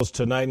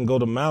Tonight and go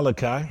to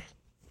Malachi. I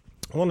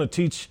want to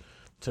teach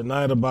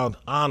tonight about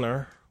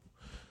honor.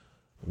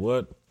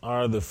 What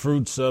are the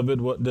fruits of it?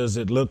 What does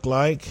it look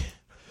like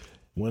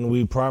when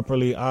we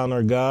properly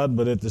honor God?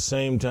 But at the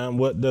same time,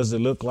 what does it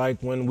look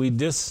like when we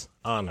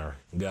dishonor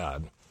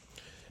God?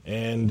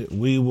 And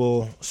we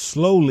will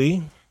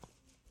slowly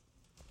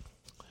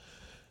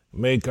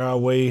make our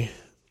way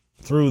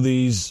through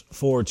these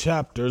 4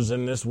 chapters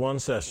in this one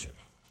session.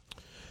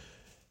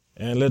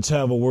 And let's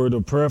have a word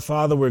of prayer.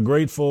 Father, we're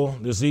grateful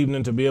this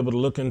evening to be able to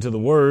look into the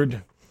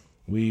Word.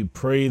 We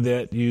pray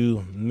that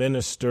you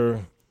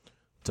minister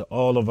to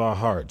all of our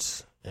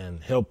hearts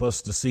and help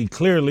us to see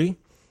clearly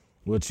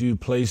what you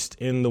placed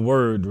in the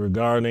Word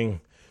regarding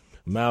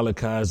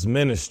Malachi's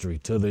ministry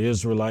to the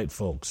Israelite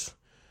folks.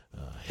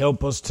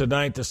 Help us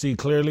tonight to see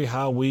clearly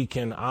how we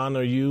can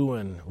honor you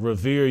and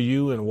revere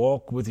you and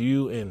walk with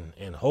you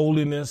in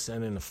holiness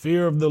and in the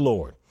fear of the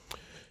Lord.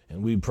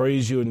 And we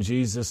praise you in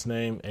Jesus'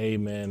 name.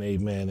 Amen,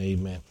 amen,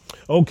 amen.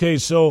 Okay,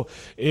 so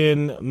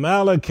in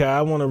Malachi,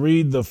 I want to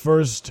read the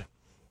first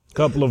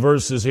couple of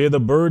verses here.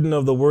 The burden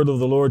of the word of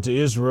the Lord to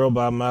Israel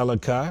by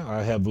Malachi.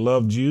 I have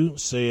loved you,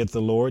 saith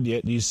the Lord,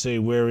 yet ye say,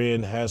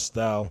 wherein hast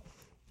thou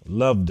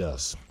loved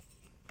us?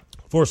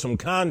 For some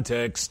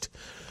context,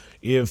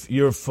 if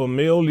you're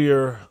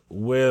familiar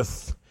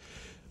with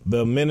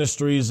the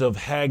ministries of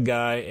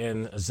Haggai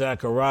and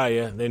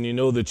Zechariah, then you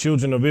know the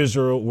children of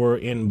Israel were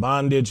in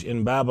bondage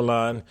in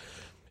Babylon,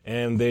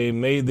 and they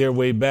made their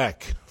way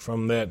back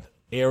from that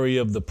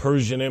area of the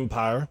Persian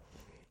Empire.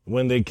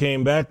 When they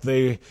came back,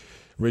 they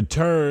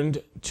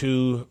returned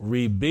to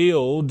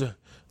rebuild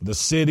the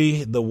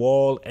city, the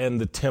wall,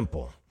 and the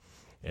temple.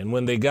 And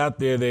when they got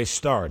there, they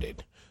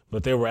started.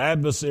 But there were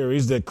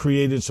adversaries that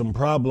created some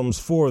problems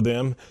for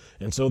them,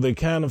 and so they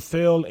kind of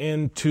fell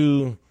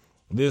into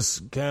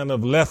this kind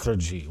of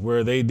lethargy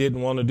where they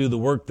didn't want to do the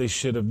work they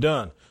should have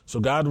done. So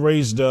God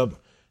raised up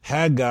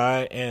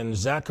Haggai and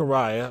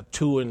Zechariah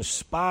to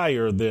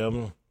inspire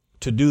them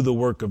to do the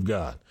work of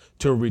God,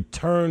 to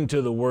return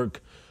to the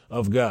work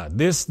of God.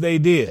 This they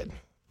did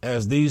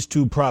as these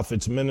 2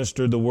 prophets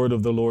ministered the word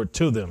of the Lord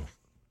to them.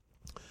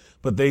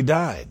 But they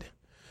died.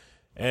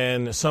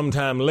 And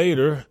sometime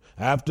later,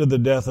 after the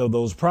death of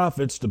those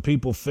prophets, the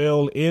people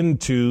fell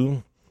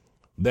into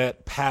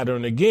that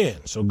pattern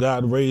again. So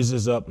God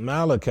raises up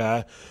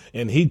Malachi,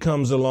 and he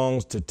comes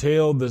along to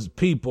tell the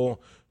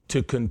people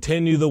to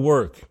continue the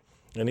work.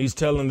 And he's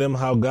telling them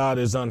how God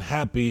is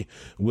unhappy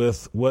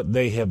with what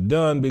they have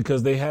done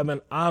because they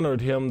haven't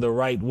honored him the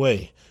right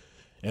way.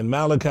 And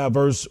Malachi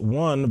verse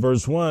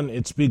 1,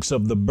 it speaks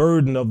of the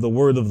burden of the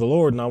word of the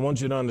Lord. And I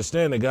want you to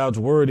understand that God's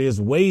word is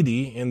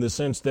weighty in the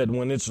sense that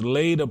when it's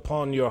laid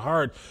upon your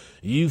heart,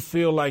 you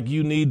feel like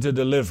you need to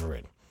deliver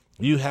it.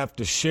 You have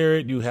to share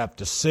it. You have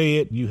to say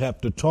it. You have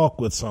to talk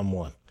with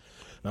someone.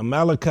 Now,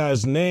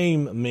 Malachi's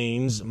name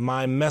means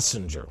my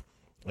messenger.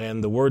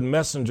 And the word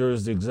messenger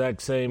is the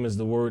exact same as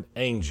the word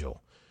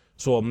angel.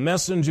 So a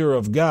messenger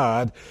of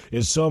God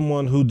is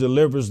someone who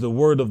delivers the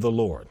word of the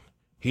Lord.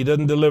 He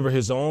doesn't deliver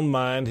his own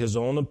mind, his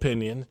own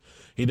opinion.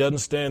 He doesn't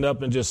stand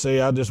up and just say,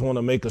 I just want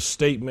to make a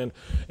statement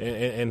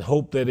and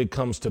hope that it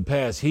comes to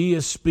pass. He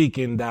is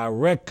speaking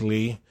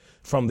directly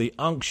from the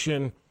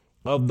unction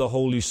of the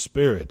Holy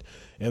Spirit.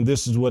 And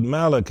this is what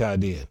Malachi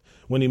did.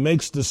 When he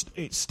makes the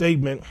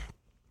statement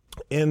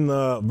in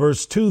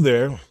verse 2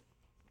 there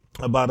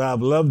about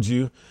I've loved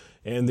you,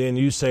 and then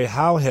you say,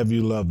 how have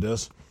you loved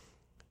us?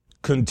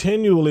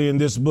 Continually in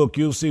this book,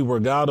 you'll see where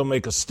God will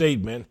make a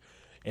statement,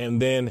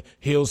 and then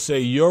he'll say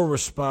your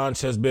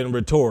response has been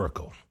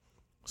rhetorical.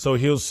 So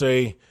he'll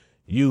say,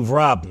 you've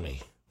robbed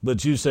me.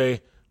 But you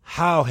say,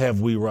 how have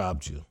we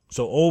robbed you?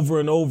 So over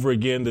and over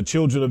again, the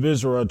children of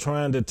Israel are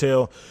trying to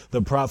tell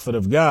the prophet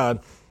of God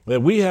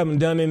that we haven't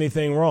done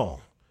anything wrong.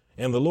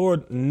 And the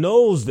Lord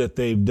knows that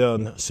they've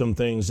done some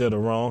things that are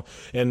wrong.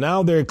 And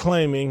now they're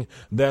claiming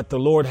that the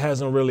Lord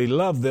hasn't really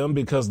loved them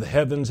because the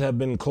heavens have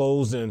been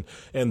closed and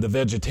the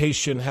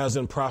vegetation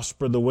hasn't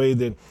prospered the way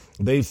that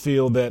they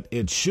feel that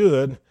it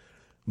should.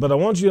 But I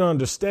want you to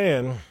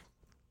understand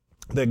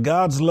that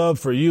God's love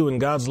for you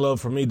and God's love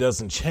for me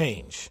doesn't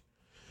change.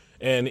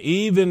 And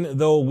even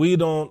though we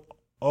don't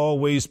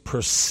always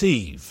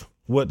perceive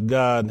what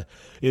God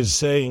is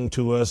saying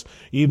to us,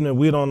 even if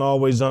we don't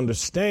always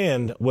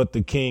understand what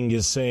the King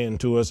is saying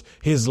to us,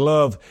 his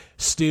love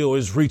still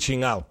is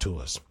reaching out to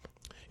us.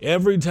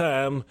 Every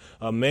time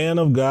a man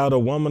of God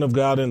or woman of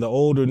God in the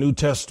Old or New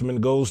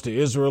Testament goes to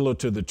Israel or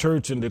to the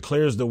church and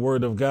declares the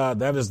word of God,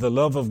 that is the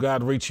love of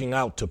God reaching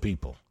out to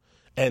people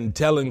and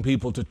telling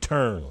people to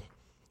turn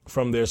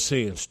from their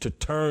sins, to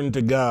turn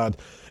to God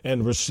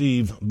and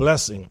receive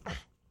blessing.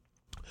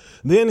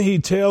 Then he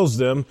tells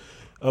them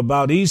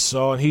about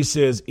Esau, and he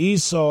says,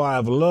 Jacob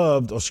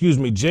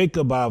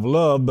I've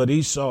loved, but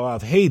Esau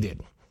I've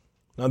hated.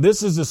 Now,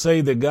 this is to say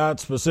that God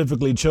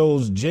specifically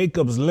chose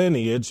Jacob's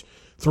lineage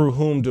through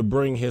whom to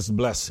bring his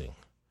blessing.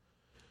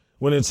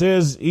 When it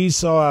says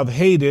Esau I've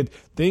hated,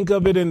 think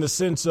of it in the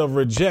sense of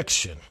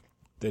rejection,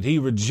 that he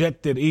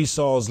rejected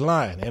Esau's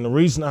line. And the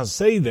reason I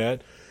say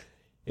that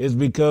is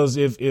because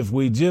if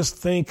we just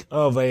think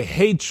of a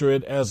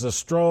hatred as a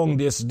strong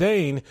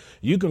disdain,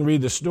 you can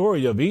read the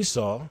story of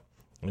Esau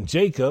and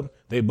Jacob.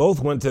 They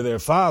both went to their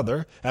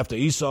father after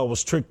Esau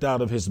was tricked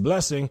out of his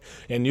blessing.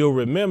 And you'll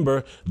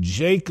remember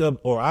Jacob,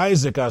 or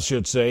Isaac, I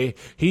should say,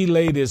 he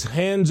laid his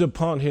hands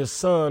upon his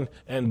son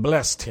and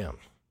blessed him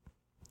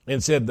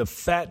and said, the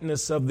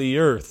fatness of the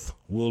earth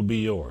will be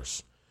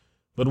yours.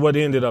 But what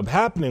ended up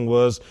happening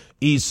was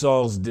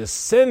Esau's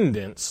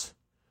descendants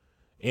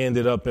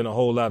ended up in a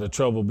whole lot of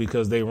trouble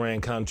because they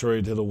ran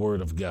contrary to the word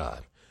of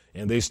God.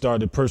 And they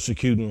started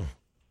persecuting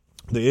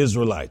the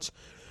Israelites.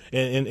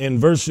 In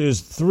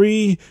verses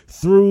 3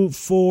 through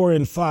 4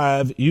 and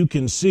 5, you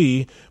can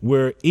see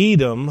where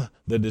Edom,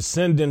 the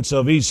descendants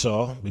of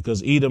Esau,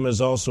 because Edom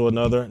is also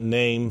another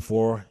name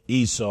for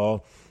Esau,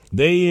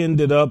 they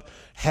ended up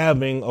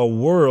having a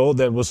world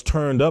that was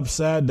turned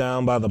upside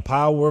down by the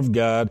power of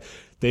God.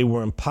 They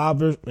were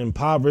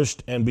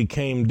impoverished and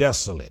became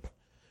desolate.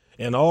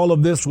 And all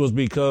of this was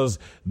because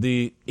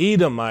the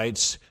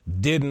Edomites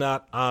did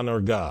not honor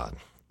God.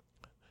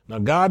 Now,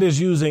 God is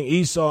using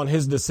Esau and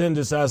his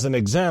descendants as an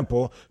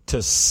example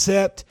to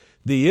set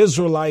the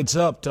Israelites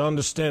up to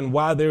understand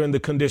why they're in the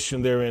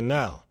condition they're in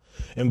now.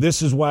 And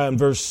this is why in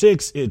verse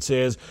 6 it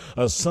says,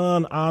 a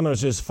son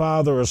honors his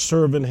father, a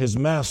servant his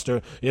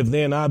master. If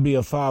then I be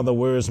a father,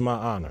 where is my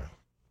honor?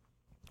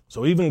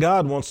 So even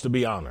God wants to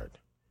be honored.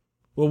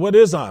 Well, what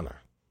is honor?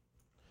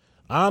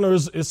 Honor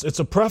is it's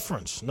a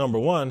preference. Number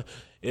one,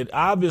 it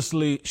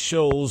obviously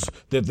shows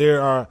that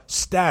there are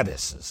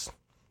statuses.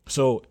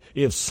 So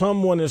if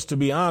someone is to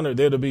be honored,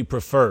 they're to be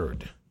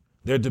preferred.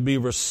 They're to be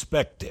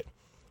respected.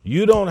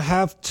 You don't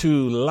have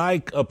to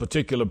like a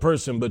particular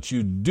person, but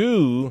you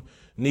do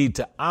need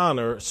to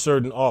honor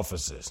certain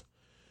offices.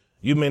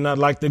 You may not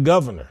like the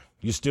governor.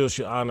 You still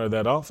should honor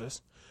that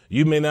office.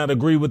 You may not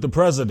agree with the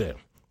president.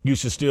 You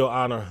should still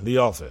honor the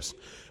office.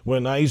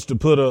 When I used to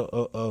put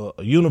a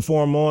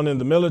uniform on in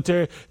the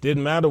military,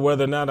 didn't matter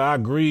whether or not I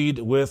agreed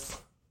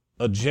with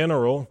a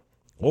general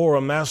or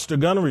a master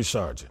gunnery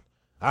sergeant.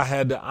 I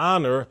had to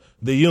honor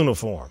the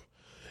uniform.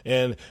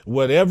 And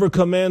whatever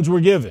commands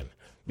were given,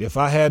 if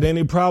I had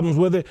any problems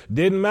with it,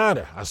 didn't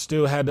matter. I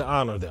still had to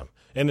honor them.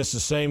 And it's the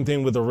same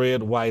thing with the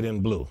red, white,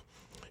 and blue.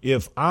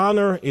 If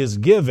honor is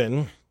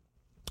given,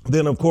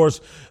 then, of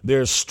course,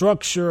 there's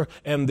structure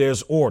and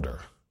there's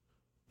order.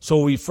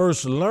 So we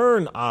first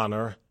learn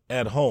honor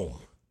at home.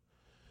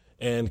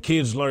 And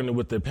kids learn it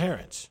with their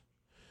parents.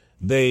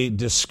 They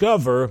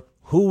discover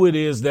who it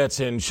is that's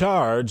in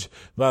charge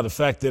by the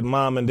fact that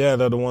mom and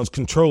dad are the ones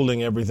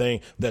controlling everything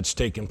that's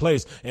taking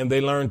place. And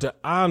they learn to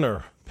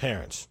honor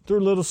parents through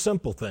little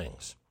simple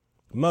things.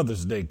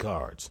 Mother's Day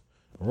cards,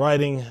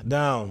 writing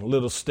down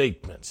little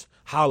statements,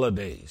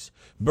 holidays,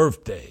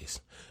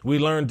 birthdays. We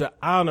learn to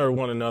honor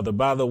one another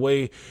by the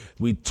way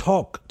we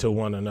talk to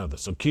one another.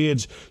 So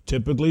kids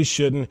typically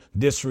shouldn't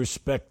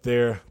disrespect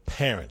their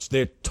parents.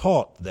 They're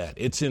taught that.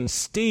 It's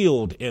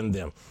instilled in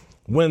them.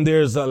 When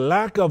there's a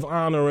lack of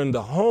honor in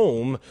the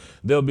home,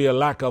 there'll be a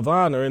lack of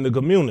honor in the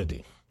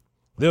community.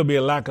 There'll be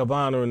a lack of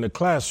honor in the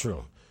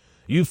classroom.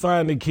 You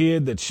find a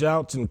kid that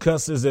shouts and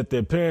cusses at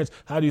their parents,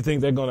 how do you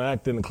think they're going to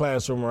act in the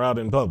classroom or out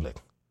in public?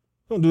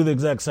 They'll do the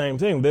exact same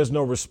thing. There's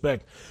no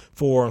respect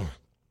for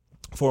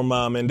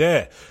mom and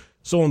dad.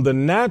 So on the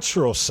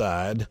natural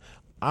side,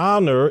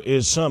 honor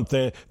is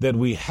something that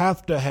we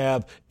have to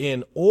have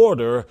in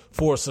order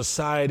for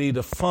society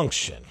to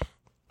function.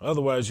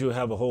 Otherwise, you'll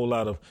have a whole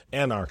lot of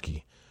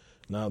anarchy.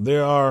 Now,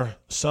 there are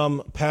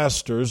some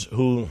pastors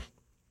who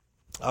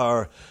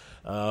are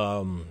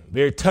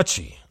very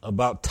touchy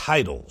about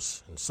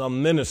titles, and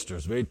some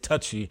ministers very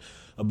touchy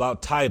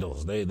about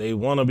titles. They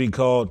want to be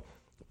called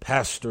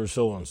pastor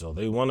so-and-so.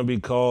 They want to be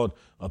called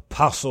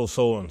apostle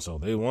so-and-so.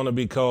 They want to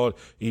be called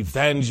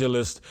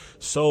evangelist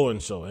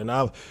so-and-so. And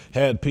I've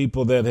had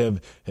people that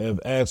have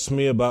asked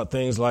me about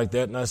things like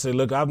that, and I say,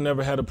 look, I've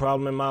never had a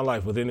problem in my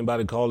life with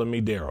anybody calling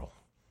me Darrell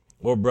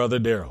or Brother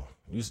Darrell.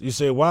 You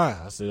say,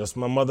 why? I say, that's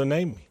my mother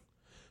named me.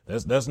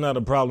 That's not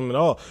a problem at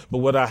all. But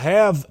what I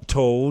have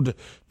told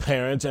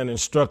parents and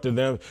instructed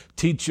them,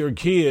 teach your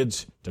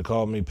kids to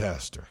call me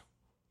pastor.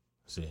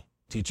 See,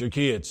 teach your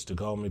kids to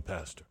call me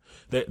pastor.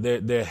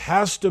 There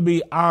has to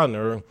be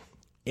honor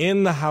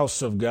in the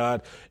house of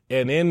God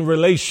and in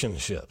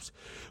relationships.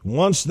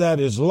 Once that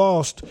is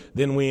lost,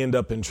 then we end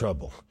up in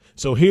trouble.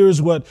 So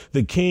here's what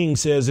the king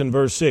says in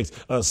verse 6.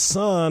 A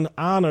son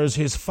honors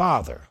his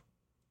father.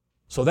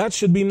 So that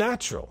should be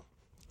natural.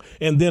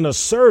 And then a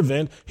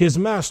servant, his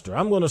master.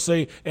 I'm going to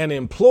say an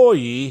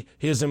employee,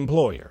 his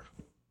employer.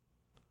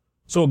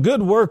 So a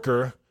good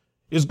worker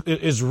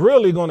is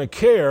really going to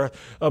care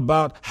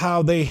about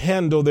how they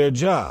handle their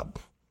job.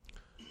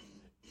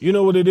 You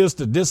know what it is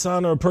to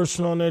dishonor a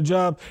person on their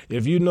job?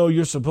 If you know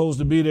you're supposed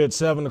to be there at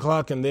 7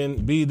 o'clock and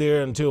then be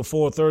there until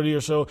 4:30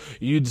 or so,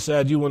 you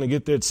decide you want to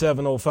get there at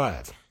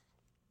 7:05.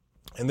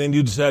 And then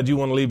you decide you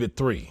want to leave at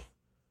 3.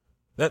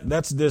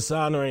 That's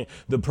dishonoring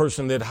the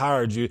person that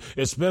hired you,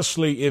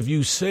 especially if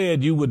you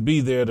said you would be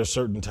there at a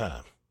certain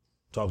time.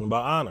 Talking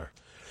about honor.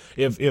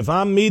 If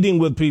I'm meeting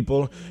with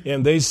people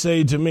and they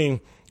say to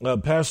me,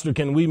 Pastor,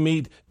 can we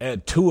meet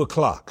at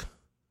 2:00?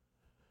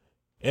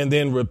 And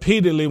then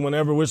repeatedly,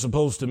 whenever we're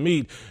supposed to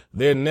meet,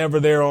 they're never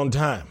there on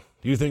time.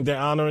 Do you think they're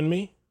honoring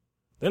me?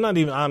 They're not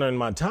even honoring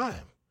my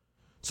time.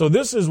 So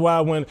this is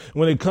why when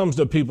it comes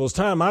to people's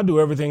time, I do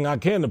everything I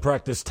can to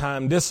practice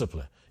time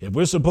discipline. If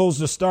we're supposed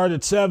to start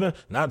at 7,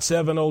 not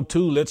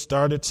 7:02, let's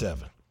start at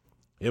 7.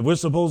 If we're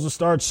supposed to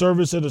start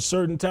service at a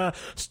certain time,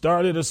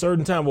 start at a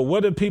certain time. Well,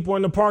 what are people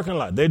in the parking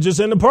lot? They're just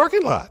in the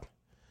parking lot.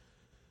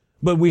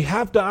 But we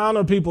have to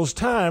honor people's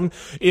time.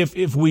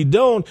 If we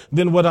don't,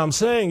 then what I'm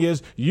saying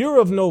is you're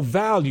of no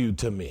value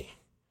to me.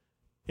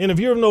 And if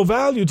you're of no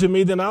value to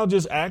me, then I'll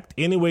just act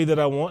any way that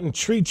I want and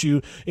treat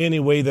you any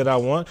way that I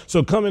want.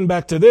 So coming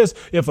back to this,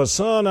 if a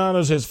son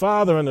honors his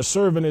father and a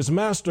servant his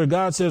master,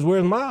 God says,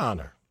 where's my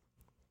honor?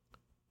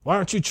 Why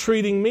aren't you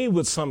treating me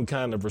with some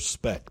kind of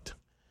respect?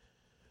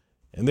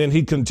 And then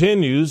he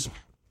continues,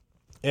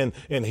 and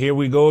here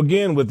we go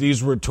again with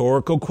these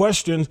rhetorical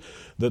questions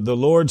that the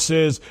Lord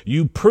says,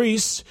 you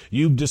priests,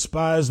 you've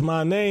despised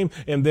my name.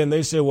 And then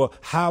they say, well,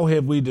 how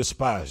have we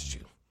despised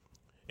you?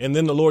 And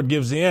then the Lord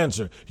gives the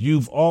answer.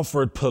 You've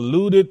offered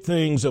polluted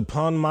things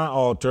upon my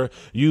altar.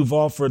 You've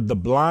offered the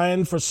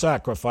blind for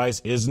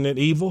sacrifice. Isn't it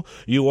evil?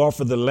 You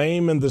offer the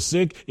lame and the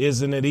sick.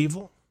 Isn't it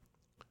evil?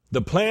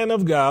 The plan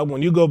of God,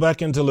 when you go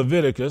back into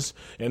Leviticus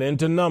and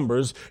into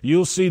Numbers,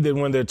 you'll see that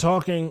when they're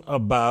talking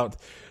about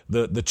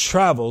the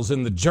travels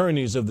and the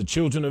journeys of the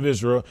children of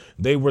Israel,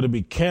 they were to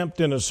be camped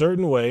in a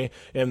certain way,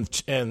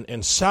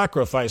 and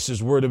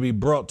sacrifices were to be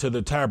brought to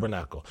the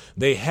tabernacle.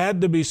 They had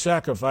to be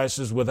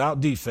sacrifices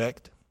without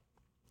defect,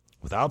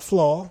 without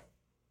flaw,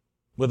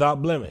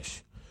 without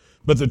blemish.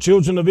 But the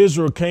children of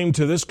Israel came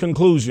to this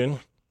conclusion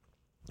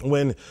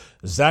when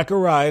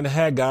Zechariah and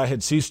Haggai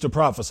had ceased to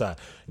prophesy.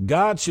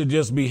 God should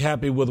just be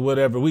happy with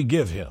whatever we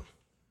give him.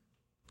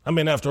 I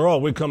mean, after all,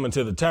 we're coming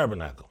to the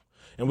tabernacle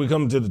and we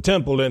come to the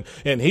temple,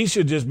 and he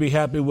should just be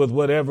happy with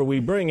whatever we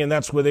bring. And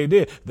that's what they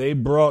did. They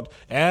brought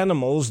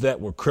animals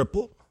that were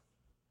crippled.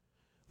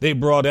 They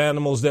brought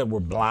animals that were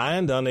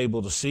blind,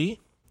 unable to see.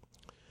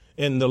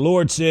 And the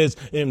Lord says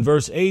in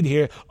verse 8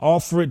 here,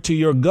 offer it to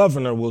your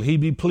governor. Will he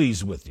be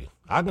pleased with you?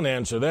 I can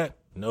answer that.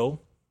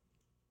 No.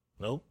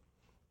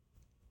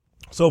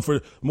 So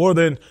for more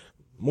than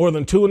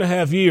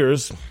 2.5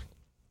 years,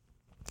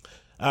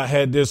 I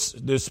had this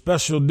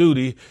special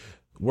duty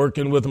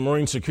working with the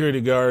Marine security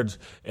guards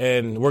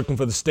and working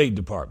for the State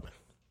Department.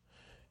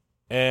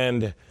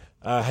 And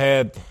I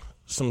had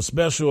some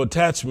special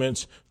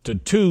attachments to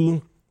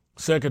 2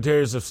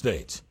 secretaries of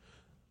state.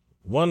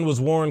 One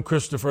was Warren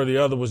Christopher, the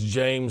other was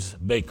James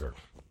Baker.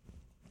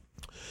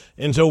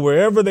 And so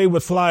wherever they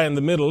would fly in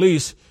the Middle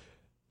East,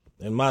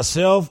 and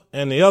myself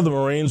and the other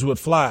Marines would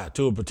fly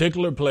to a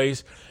particular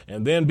place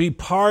and then be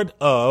part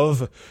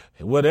of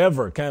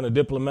whatever kind of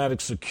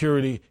diplomatic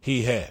security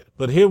he had.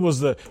 But here's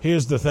the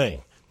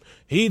thing.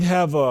 He'd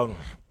have a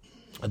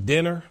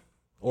dinner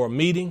or a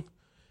meeting,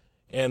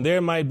 and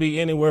there might be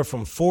anywhere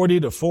from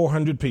 40 to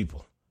 400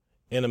 people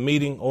in a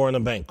meeting or in a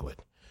banquet.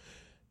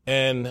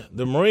 And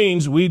the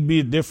Marines, we'd be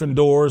at different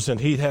doors,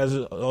 and he has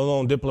his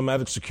own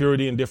diplomatic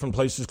security in different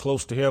places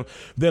close to him.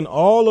 Then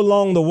all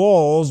along the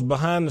walls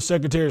behind the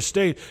Secretary of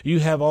State, you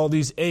have all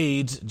these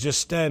aides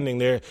just standing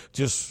there,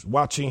 just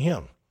watching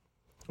him.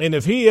 And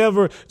if he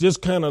ever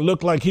just kind of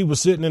looked like he was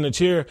sitting in a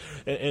chair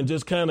and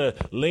just kind of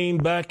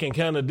leaned back and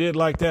kind of did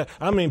like that,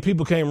 I mean,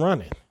 people came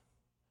running.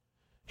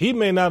 He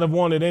may not have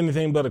wanted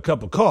anything but a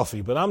cup of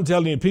coffee, but I'm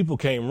telling you, people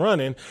came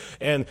running,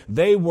 and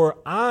they were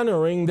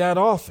honoring that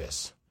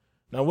office.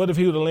 Now, what if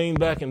he would have leaned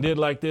back and did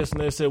like this,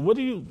 and they said, what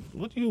are you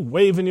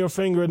waving your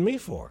finger at me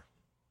for?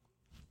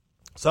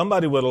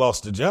 Somebody would have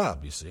lost a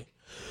job, you see.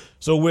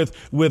 So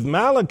with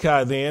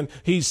Malachi then,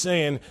 he's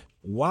saying,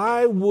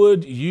 why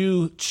would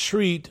you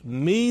treat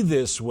me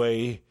this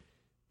way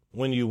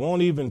when you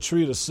won't even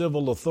treat a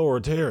civil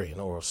authoritarian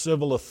or a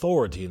civil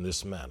authority in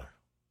this manner?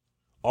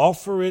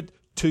 Offer it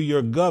to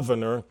your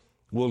governor.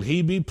 Will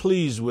he be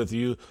pleased with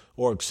you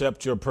or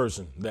accept your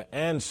person? The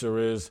answer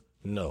is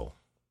no.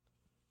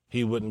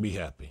 He wouldn't be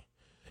happy.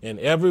 And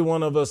every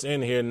one of us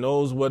in here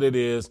knows what it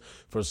is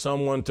for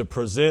someone to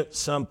present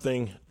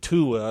something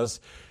to us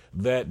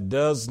that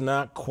does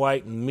not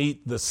quite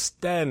meet the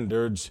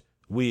standards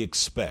we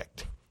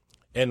expect.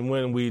 And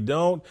when we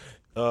don't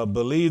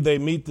believe they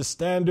meet the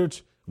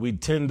standards, we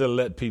tend to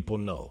let people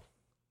know.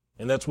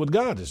 And that's what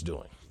God is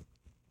doing.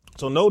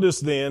 So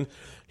notice then,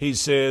 he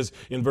says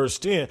in verse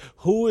 10,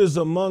 who is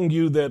among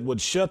you that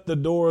would shut the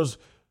doors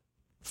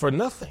for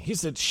nothing? He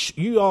said,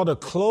 you ought to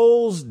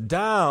close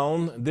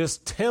down this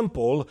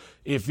temple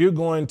if you're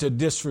going to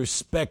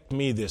disrespect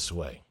me this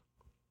way.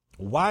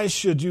 Why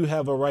should you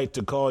have a right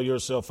to call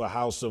yourself a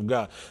house of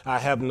God? I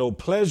have no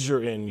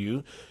pleasure in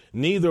you,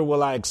 neither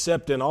will I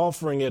accept an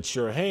offering at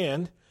your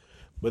hand.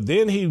 But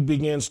then he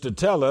begins to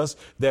tell us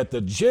that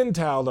the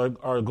Gentiles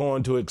are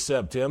going to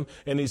accept him.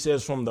 And he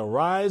says, from the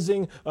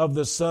rising of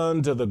the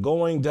sun to the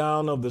going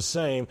down of the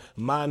same,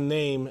 my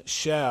name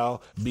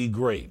shall be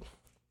great.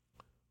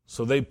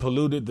 So they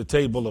polluted the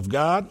table of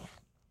God.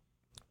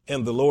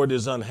 And the Lord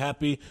is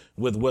unhappy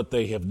with what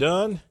they have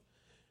done.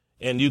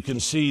 And you can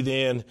see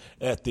then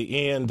at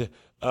the end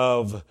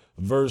of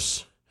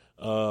verse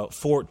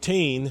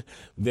 14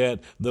 that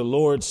the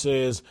Lord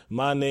says,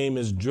 my name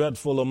is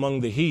dreadful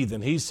among the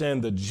heathen. He's saying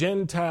the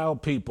Gentile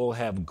people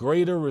have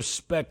greater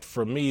respect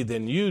for me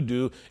than you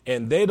do,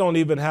 and they don't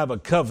even have a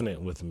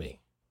covenant with me.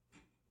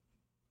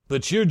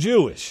 But you're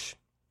Jewish.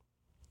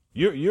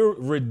 You're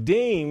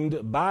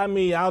redeemed by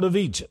me out of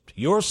Egypt.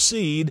 Your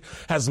seed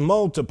has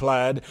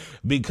multiplied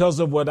because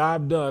of what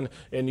I've done,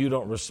 and you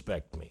don't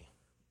respect me.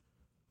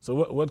 So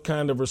what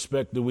kind of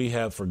respect do we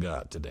have for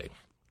God today?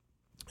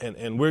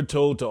 And we're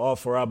told to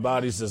offer our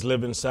bodies as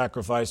living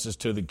sacrifices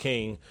to the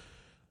King.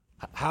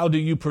 How do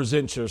you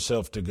present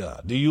yourself to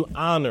God? Do you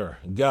honor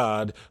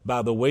God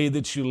by the way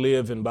that you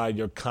live and by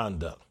your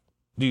conduct?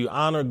 Do you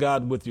honor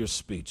God with your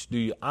speech? Do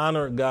you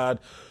honor God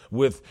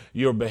with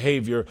your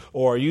behavior?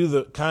 Or are you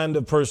the kind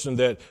of person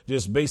that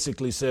just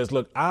basically says,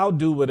 look, I'll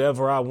do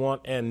whatever I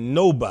want and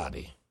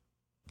nobody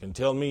can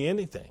tell me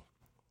anything?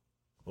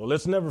 Well,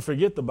 let's never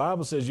forget the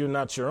Bible says you're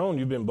not your own.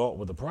 You've been bought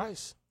with a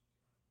price.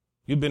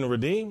 You've been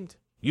redeemed.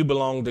 You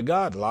belong to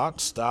God, lock,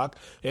 stock,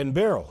 and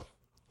barrel.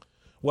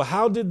 Well,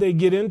 how did they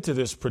get into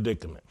this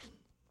predicament?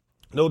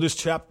 Notice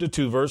chapter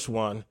 2, verse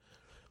 1.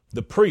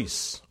 The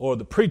priests or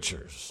the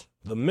preachers,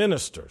 the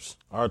ministers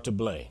are to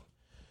blame.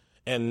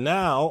 And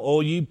now,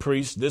 O ye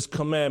priests, this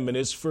commandment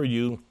is for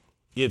you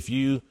if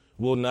you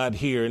will not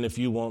hear and if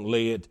you won't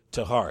lay it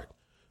to heart.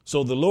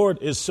 So the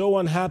Lord is so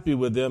unhappy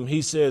with them.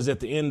 He says at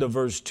the end of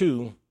verse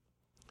 2,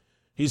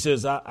 he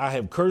says, I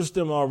have cursed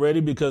them already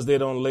because they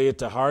don't lay it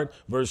to heart.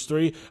 Verse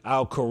 3,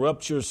 I'll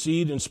corrupt your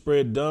seed and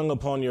spread dung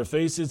upon your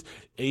faces,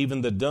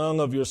 even the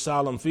dung of your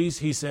solemn feasts.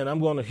 He said, I'm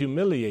going to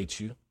humiliate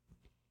you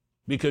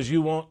because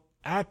you won't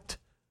act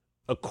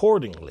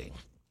accordingly.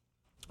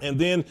 And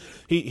then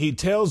he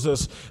tells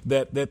us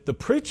that the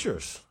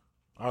preachers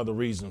are the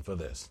reason for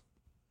this.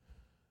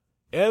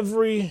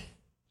 Every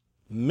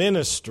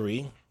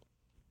ministry,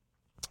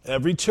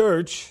 every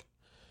church,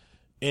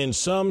 in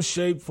some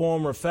shape,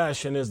 form, or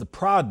fashion, is the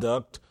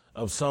product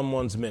of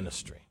someone's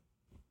ministry.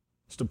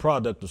 It's the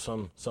product of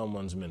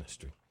someone's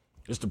ministry.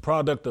 It's the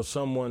product of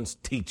someone's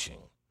teaching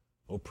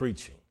or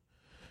preaching.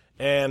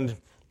 And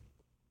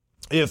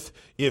if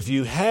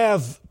you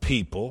have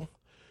people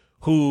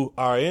who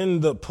are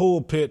in the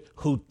pulpit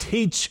who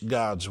teach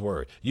God's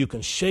word, you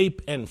can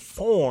shape and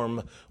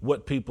form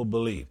what people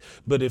believe.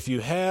 But if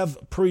you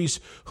have priests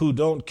who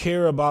don't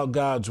care about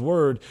God's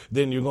word,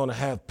 then you're going to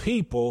have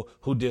people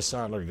who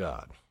dishonor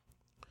God.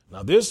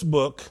 Now, this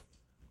book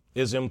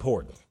is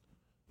important.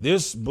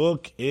 This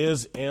book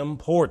is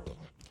important.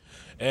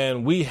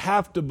 And we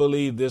have to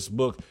believe this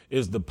book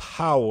is the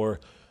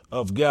power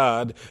of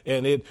God,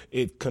 and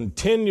it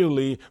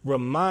continually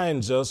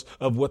reminds us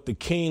of what the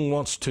King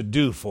wants to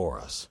do for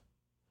us.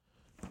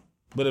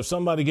 But if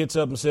somebody gets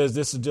up and says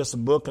this is just a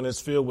book and it's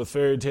filled with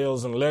fairy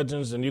tales and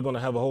legends, and you're going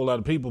to have a whole lot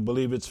of people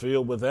believe it's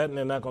filled with that, and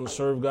they're not going to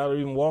serve God or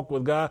even walk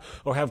with God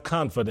or have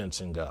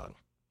confidence in God.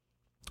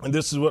 And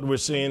this is what we're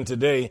seeing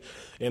today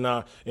in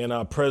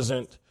our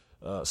present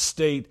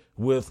state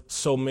with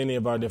so many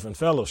of our different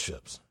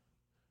fellowships.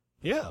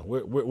 Yeah,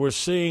 we're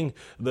seeing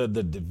the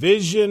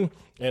division,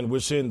 and we're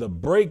seeing the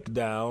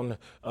breakdown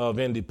of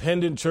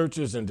independent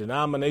churches and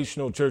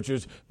denominational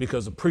churches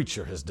because a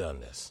preacher has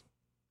done this.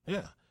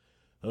 Yeah.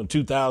 In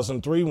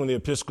 2003, when the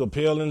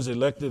Episcopalians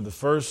elected the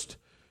first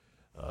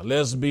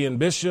lesbian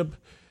bishop,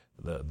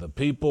 the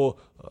people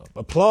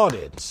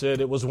applauded,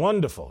 said it was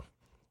wonderful.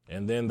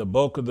 And then the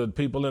bulk of the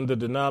people in the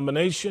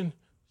denomination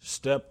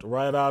stepped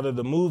right out of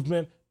the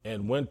movement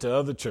and went to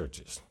other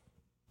churches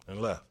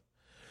and left.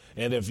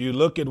 And if you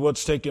look at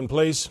what's taking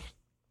place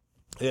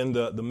in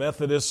the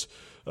Methodist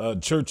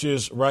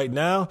churches right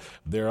now,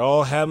 they're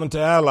all having to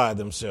ally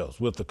themselves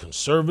with a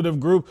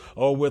conservative group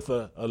or with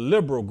a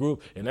liberal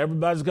group, and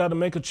everybody's got to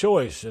make a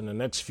choice in the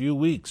next few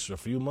weeks or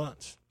few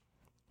months.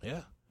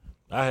 Yeah.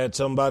 I had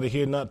somebody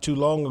here not too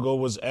long ago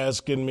was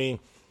asking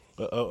me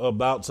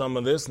about some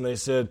of this, and they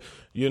said,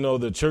 you know,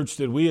 the church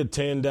that we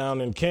attend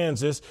down in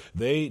Kansas,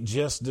 they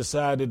just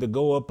decided to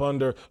go up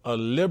under a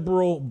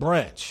liberal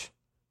branch.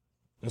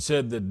 And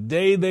said the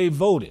day they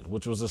voted,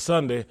 which was a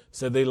Sunday,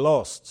 said they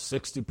lost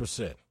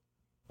 60%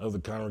 of the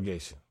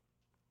congregation.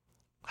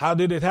 How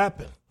did it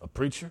happen? A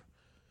preacher.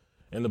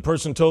 And the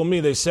person told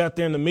me they sat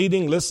there in the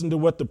meeting, listened to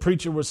what the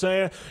preacher was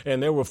saying,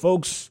 and there were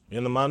folks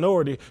in the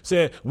minority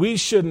said, we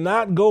should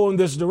not go in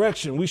this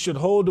direction. We should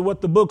hold to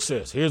what the book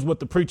says. Here's what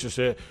the preacher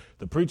said.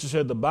 The preacher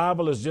said the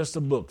Bible is just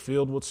a book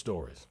filled with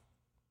stories.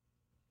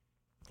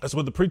 That's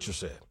what the preacher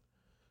said.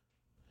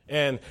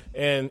 And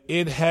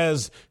it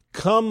has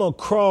come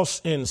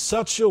across in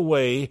such a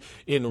way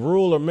in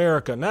rural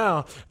America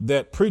now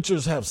that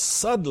preachers have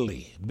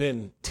subtly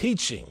been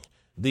teaching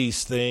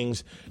these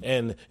things,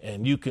 and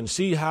you can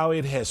see how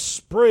it has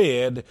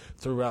spread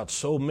throughout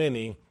so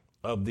many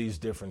of these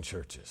different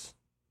churches.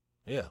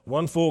 Yeah,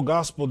 one full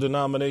gospel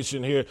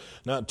denomination here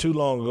not too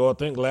long ago, I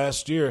think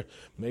last year,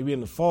 maybe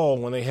in the fall,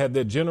 when they had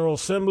their General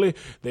Assembly,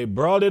 they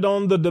brought it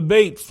on the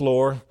debate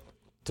floor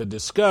to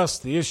discuss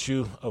the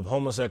issue of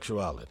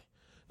homosexuality.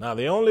 Now,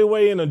 the only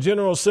way in a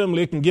General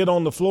Assembly it can get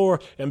on the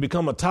floor and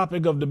become a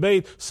topic of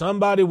debate,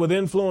 somebody with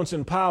influence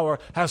and power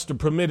has to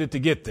permit it to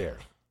get there.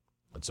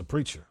 That's a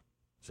preacher.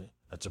 See,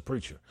 that's a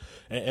preacher.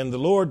 And the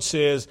Lord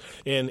says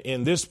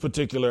in this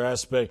particular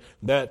aspect,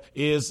 that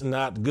is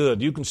not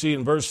good. You can see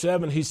in verse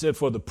 7, he said,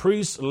 for the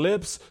priest's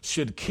lips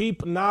should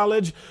keep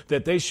knowledge,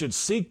 that they should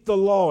seek the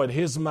law at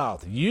his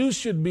mouth. You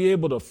should be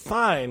able to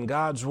find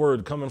God's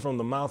word coming from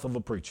the mouth of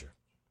a preacher.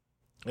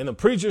 And a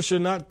preacher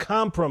should not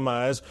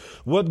compromise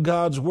what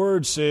God's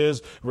word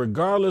says,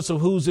 regardless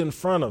of who's in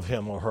front of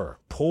him or her,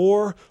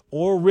 poor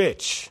or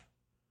rich.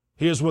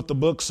 Here's what the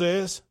book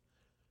says.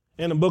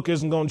 And the book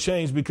isn't going to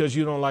change because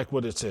you don't like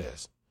what it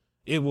says.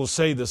 It will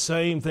say the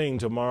same thing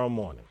tomorrow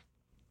morning.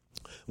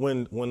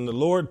 When the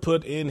Lord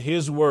put in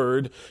his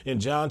word in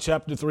John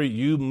chapter 3,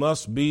 you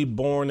must be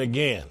born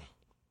again.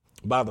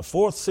 By the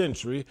 4th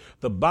century,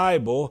 the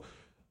Bible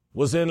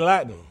was in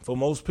Latin for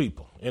most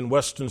people in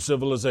Western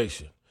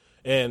civilization.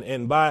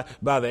 And by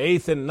the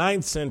 8th and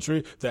 9th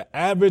century, the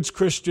average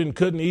Christian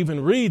couldn't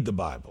even read the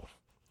Bible.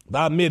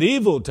 By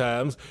medieval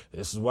times,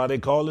 this is why they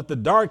call it the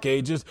Dark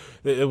Ages,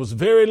 it was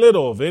very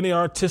little of any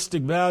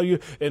artistic value,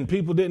 and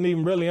people didn't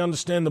even really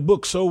understand the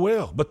book so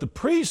well. But the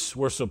priests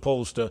were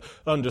supposed to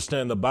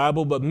understand the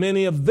Bible, but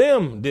many of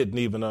them didn't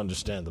even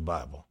understand the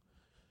Bible.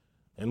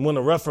 And when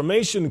the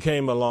Reformation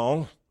came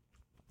along,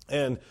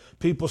 and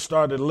people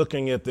started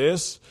looking at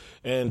this,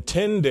 and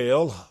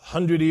Tyndale,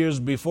 100 years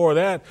before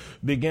that,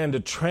 began to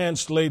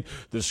translate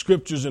the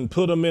scriptures and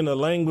put them in a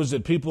language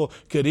that people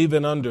could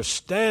even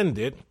understand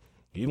it.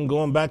 Even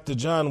going back to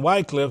John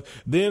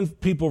Wycliffe, then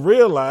people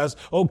realized,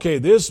 okay,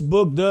 this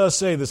book does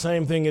say the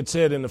same thing it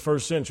said in the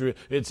 1st century.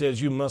 It says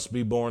you must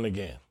be born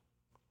again.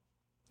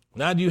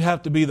 Not you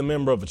have to be the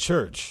member of a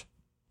church,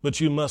 but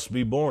you must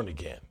be born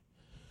again.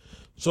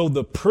 So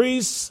the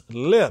priests'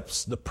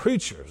 lips, the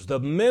preachers, the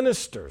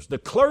ministers, the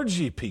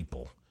clergy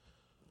people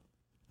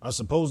are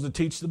supposed to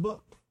teach the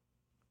book.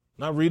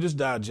 Not Reader's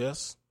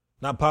Digest,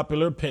 not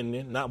popular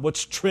opinion, not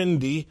what's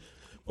trendy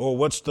or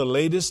what's the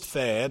latest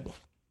fad.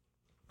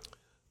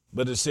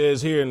 But it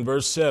says here in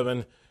verse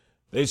 7,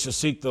 they shall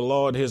seek the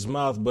law at his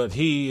mouth, but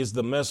he is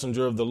the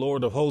messenger of the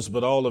Lord of hosts,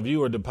 but all of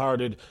you are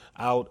departed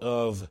out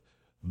of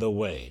the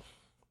way.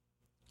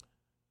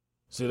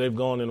 See, they've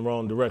gone in the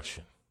wrong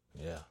direction.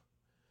 Yeah.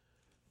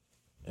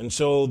 And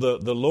so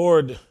the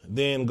Lord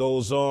then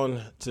goes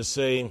on to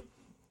say,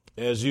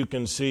 as you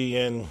can see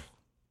in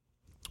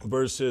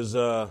verses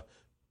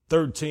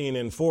 13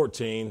 and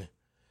 14,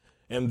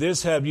 and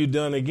this have you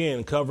done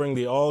again, covering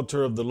the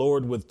altar of the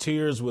Lord with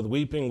tears, with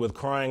weeping, with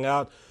crying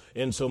out,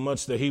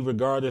 insomuch that he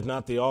regardeth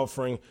not the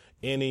offering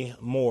any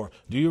more.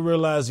 Do you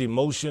realize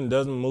emotion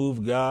doesn't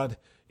move God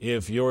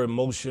if your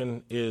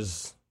emotion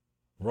is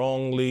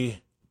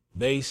wrongly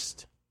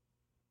based?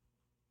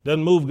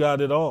 Doesn't move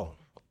God at all.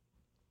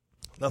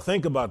 Now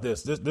think about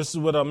this. This is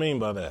what I mean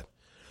by that.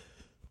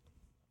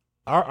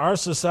 Our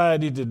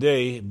society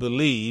today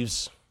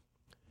believes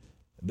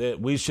that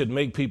we should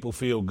make people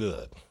feel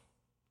good.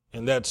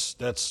 And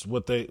that's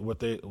what they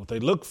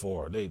look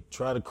for. They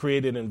try to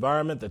create an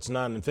environment that's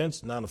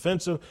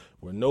non-offensive,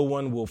 where no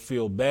one will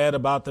feel bad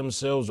about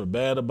themselves or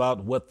bad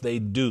about what they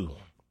do.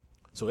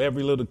 So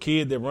every little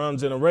kid that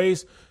runs in a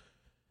race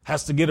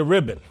has to get a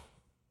ribbon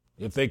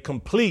if they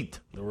complete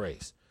the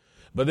race.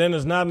 But then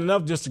it's not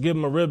enough just to give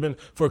them a ribbon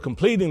for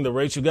completing the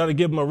race. You got to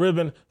give them a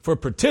ribbon for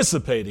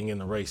participating in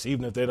the race,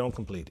 even if they don't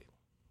complete it.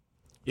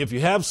 If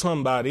you have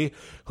somebody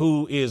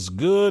who is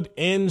good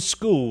in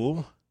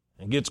school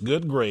and gets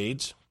good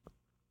grades,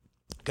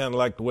 kind of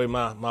like the way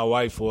my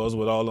wife was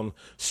with all them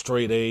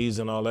straight A's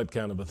and all that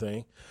kind of a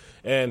thing,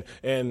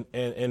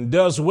 and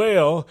does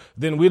well,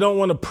 then we don't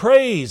want to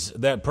praise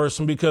that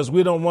person because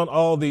we don't want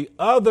all the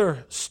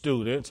other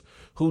students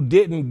who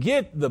didn't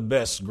get the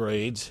best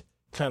grades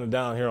kind of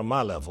down here on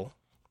my level.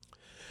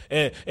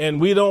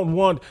 And we don't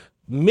want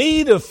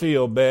me to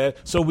feel bad,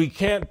 so we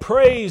can't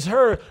praise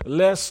her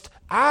lest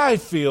I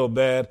feel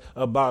bad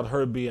about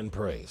her being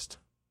praised.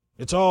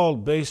 It's all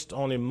based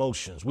on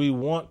emotions. We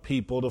want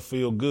people to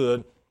feel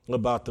good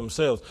about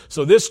themselves.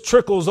 So this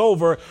trickles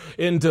over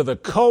into the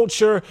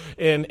culture,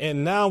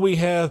 and now we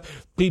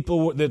have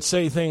people that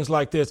say things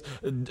like this.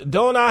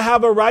 Don't I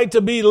have a right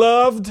to be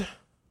loved?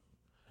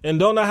 And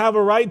don't I have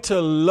a right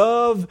to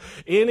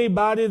love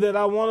anybody that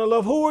I want to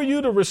love? Who are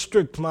you to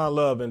restrict my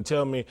love and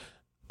tell me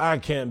I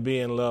can't be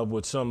in love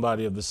with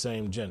somebody of the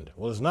same gender?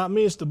 Well, it's not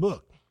me, it's the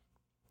book.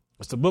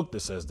 It's the book that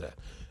says that.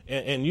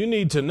 And you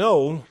need to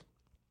know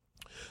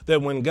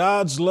that when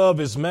God's love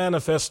is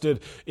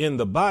manifested in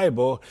the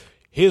Bible,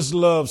 his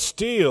love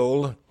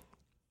still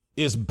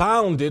is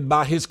bounded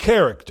by his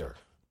character.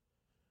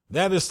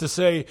 That is to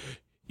say,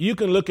 you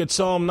can look at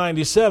Psalm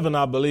 97,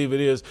 I believe it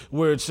is,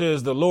 where it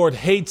says the Lord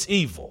hates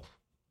evil.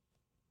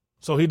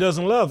 So he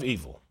doesn't love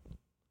evil.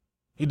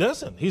 He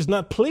doesn't. He's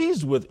not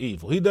pleased with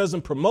evil. He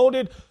doesn't promote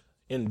it,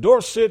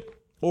 endorse it,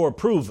 or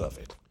approve of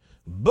it.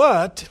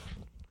 But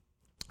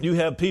you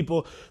have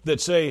people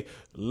that say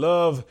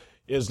love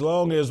as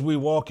long as we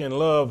walk in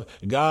love,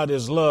 God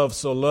is love,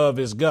 so love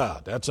is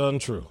God. That's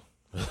untrue.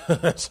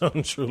 That's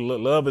untrue.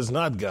 Love is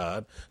not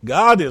God.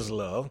 God is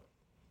love.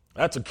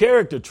 That's a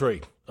character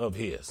trait of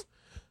his.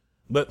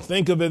 But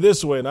think of it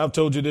this way, and I've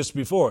told you this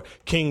before.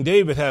 King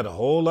David had a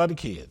whole lot of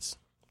kids.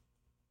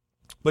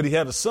 But he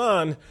had a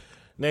son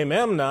named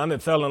Amnon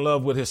that fell in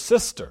love with his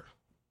sister.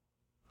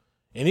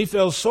 And he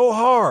fell so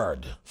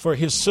hard for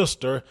his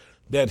sister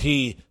that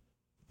he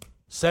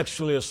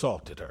sexually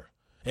assaulted her.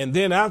 And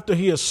then after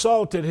he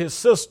assaulted his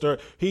sister,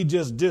 he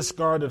just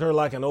discarded her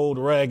like an old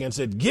rag and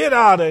said, "Get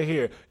out of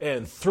here,"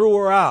 and threw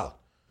her out.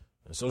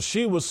 And so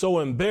she was so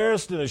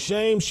embarrassed and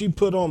ashamed, she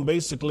put on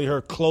basically her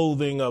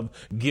clothing of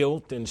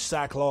guilt and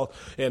sackcloth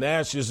and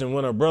ashes. And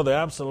when her brother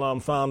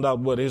Absalom found out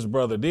what his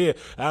brother did,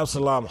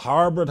 Absalom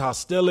harbored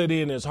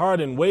hostility in his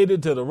heart and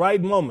waited to the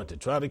right moment to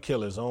try to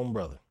kill his own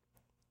brother.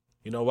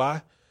 You know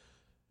why?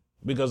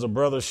 Because a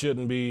brother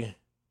shouldn't be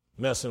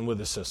messing with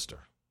his sister.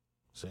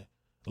 See?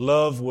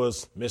 Love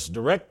was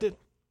misdirected.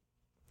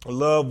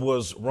 Love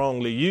was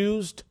wrongly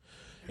used.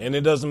 And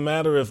it doesn't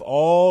matter if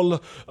all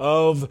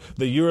of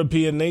the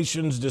European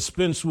nations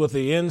dispense with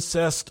the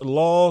incest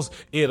laws,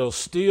 it'll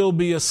still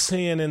be a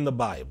sin in the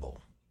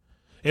Bible.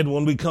 And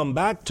when we come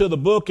back to the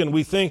book and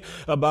we think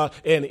about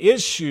an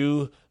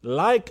issue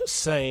like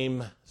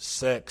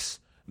same-sex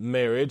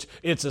marriage,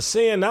 it's a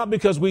sin not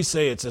because we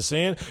say it's a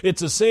sin.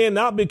 It's a sin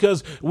not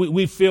because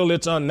we feel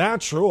it's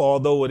unnatural,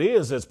 although it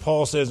is, as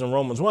Paul says in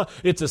Romans 1.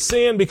 It's a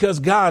sin because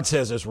God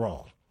says it's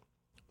wrong.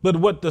 But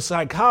what the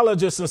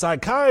psychologists and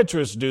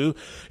psychiatrists do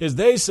is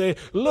they say,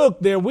 look,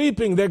 they're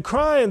weeping, they're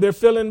crying, they're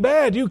feeling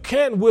bad. You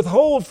can't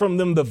withhold from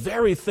them the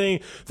very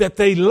thing that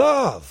they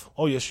love.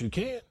 Oh, yes, you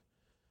can.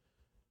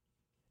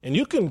 And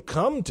you can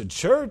come to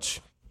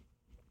church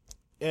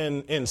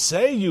and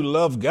say you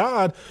love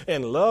God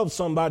and love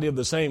somebody of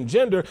the same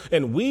gender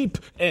and weep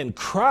and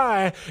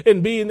cry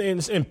and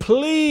and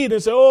plead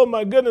and say, "Oh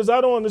my goodness,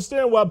 I don't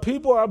understand why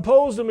people are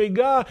opposed to me.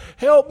 God,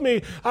 help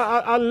me.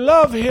 I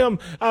love him.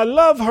 I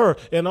love her,"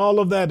 and all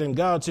of that. And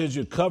God says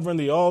you're covering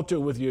the altar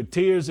with your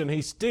tears, and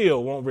he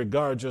still won't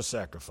regard your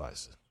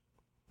sacrifices.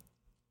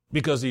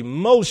 Because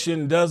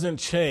emotion doesn't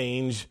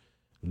change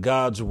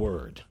God's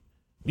word.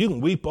 You can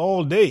weep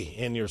all day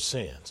in your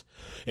sins.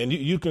 And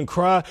you can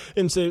cry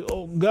and say,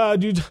 "Oh,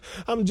 God,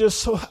 I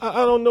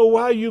don't know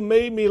why you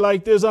made me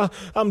like this.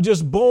 I'm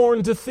just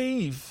born to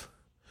thieve.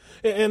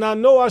 And I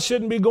know I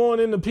shouldn't be going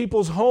into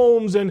people's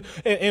homes and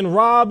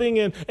robbing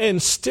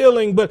and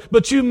stealing,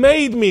 but you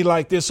made me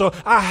like this. So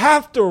I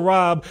have to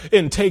rob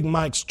and take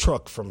Mike's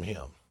truck from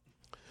him.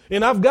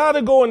 And I've got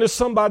to go into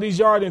somebody's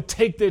yard and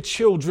take their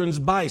children's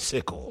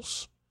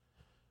bicycles."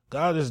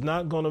 God is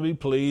not going to be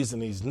pleased,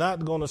 and he's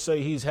not going to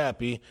say he's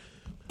happy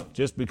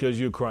just because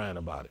you're crying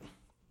about it.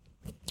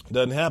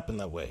 Doesn't happen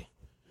that way.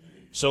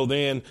 So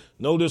then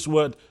notice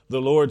what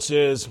the Lord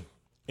says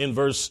in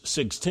verse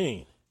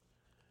 16.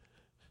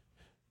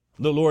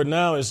 The Lord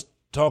now is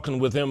talking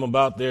with them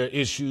about their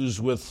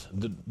issues with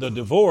the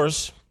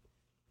divorce.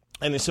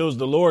 And it says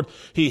the Lord,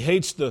 he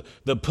hates the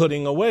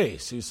putting away.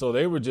 See, so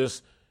they were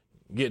just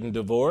getting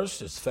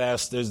divorced as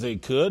fast as they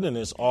could and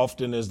as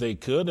often as they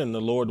could, and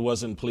the Lord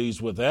wasn't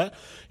pleased with that.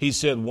 He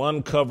said,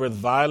 "One covereth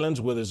violence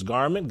with his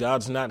garment."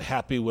 God's not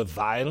happy with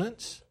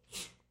violence.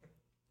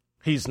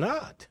 He's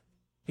not.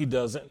 He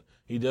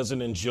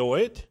doesn't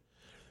enjoy it.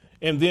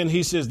 And then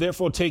he says,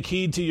 "Therefore take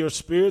heed to your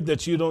spirit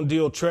that you don't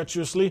deal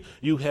treacherously.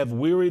 You have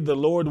wearied the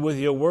Lord with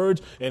your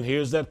words." And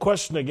here's that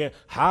question again.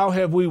 How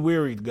have we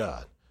wearied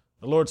God?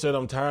 The Lord said,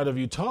 "I'm tired of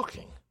you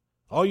talking.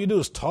 All you do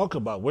is talk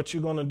about what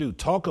you're going to do.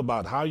 Talk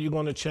about how you're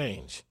going to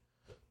change.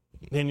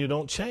 Then you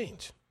don't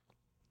change."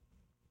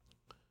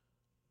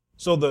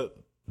 So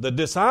the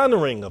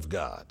dishonoring of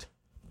God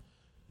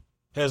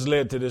has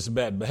led to this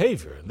bad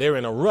behavior. They're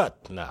in a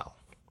rut now.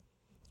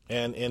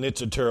 And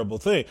it's a terrible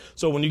thing.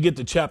 So when you get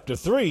to chapter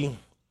 3,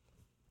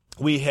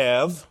 we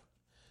have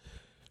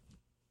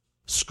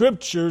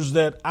scriptures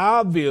that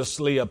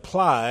obviously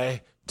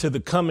apply to the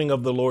coming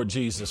of the Lord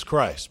Jesus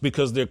Christ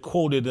because they're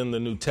quoted in the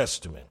New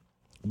Testament.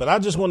 But I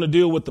just want to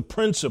deal with the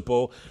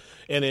principle.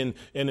 And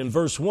in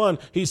verse 1,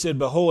 he said,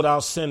 "Behold,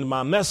 I'll send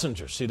my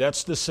messenger." See,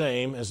 that's the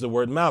same as the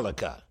word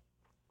Malachi.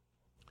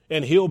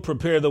 "And he'll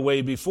prepare the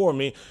way before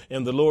me,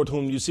 and the Lord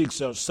whom you seek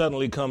shall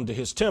suddenly come to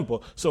his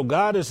temple." So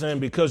God is saying,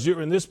 because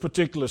you're in this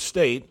particular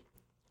state,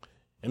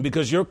 and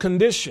because your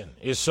condition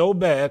is so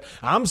bad,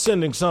 I'm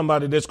sending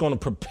somebody that's going to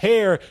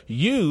prepare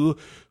you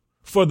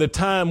for the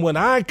time when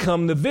I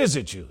come to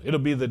visit you. It'll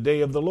be the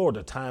day of the Lord,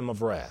 a time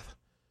of wrath.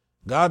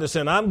 God is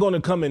saying, I'm going to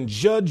come and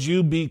judge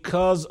you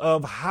because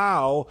of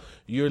how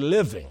you're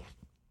living.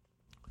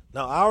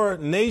 Now, our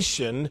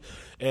nation,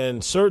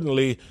 and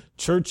certainly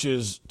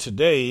churches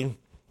today,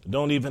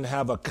 don't even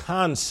have a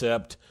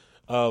concept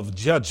of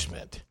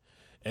judgment.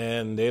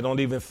 And they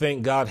don't even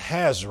think God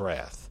has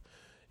wrath.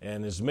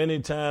 And as many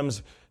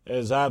times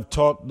as I've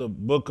taught the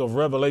book of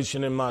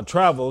Revelation in my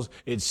travels,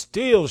 it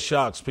still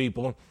shocks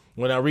people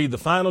when I read the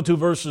final 2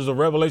 verses of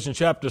Revelation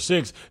chapter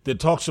 6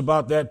 that talks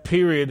about that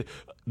period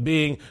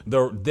being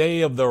the day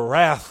of the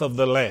wrath of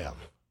the Lamb.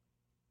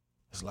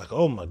 It's like,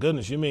 oh my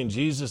goodness, you mean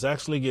Jesus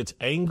actually gets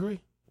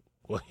angry?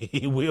 Well,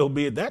 he will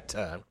be at that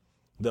time.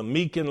 The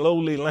meek and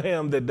lowly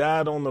lamb that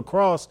died on the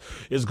cross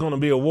is going to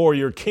be a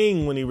warrior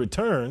king when he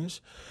returns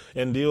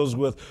and deals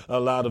with a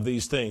lot of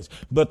these things.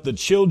 But the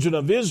children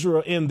of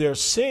Israel, in their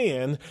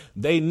sin,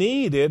 they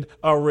needed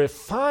a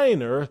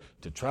refiner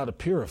to try to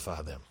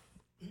purify them,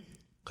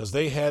 because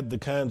they had the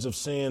kinds of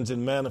sins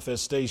and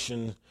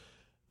manifestations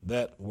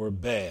that were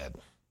bad.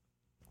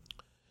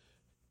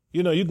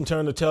 You know, you can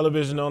turn the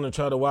television on and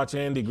try to watch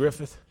Andy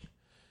Griffith,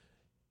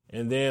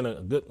 and then a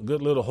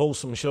good little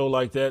wholesome show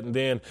like that, and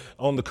then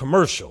on the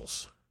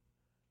commercials,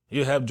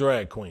 you have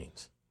drag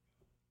queens.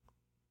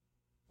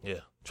 Yeah,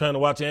 trying to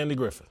watch Andy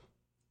Griffith,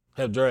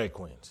 have drag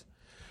queens.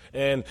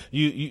 And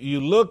you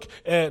look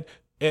at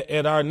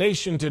our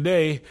nation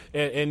today,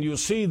 and you'll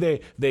see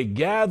they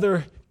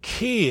gather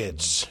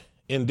kids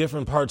in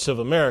different parts of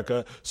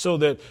America so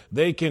that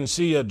they can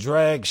see a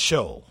drag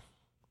show,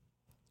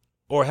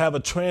 or have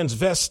a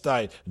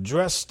transvestite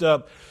dressed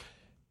up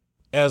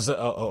as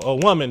a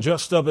woman,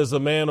 dressed up as a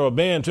man, or a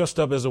man dressed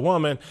up as a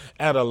woman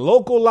at a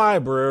local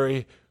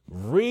library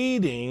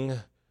reading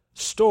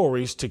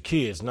stories to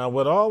kids. Now,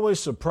 what always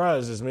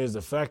surprises me is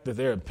the fact that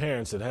there are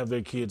parents that have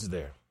their kids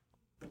there.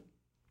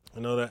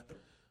 You know that?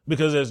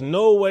 Because there's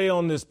no way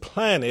on this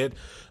planet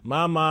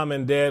my mom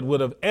and dad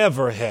would have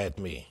ever had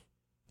me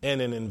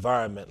in an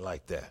environment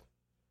like that.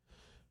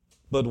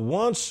 But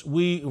once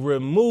we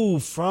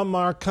remove from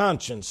our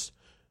conscience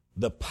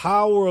the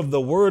power of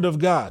the Word of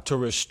God to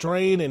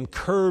restrain and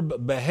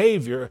curb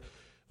behavior,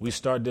 we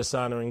start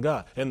dishonoring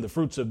God. And the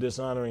fruits of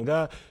dishonoring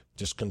God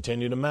just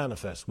continue to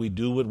manifest. We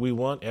do what we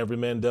want. Every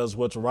man does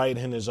what's right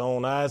in his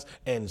own eyes,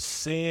 and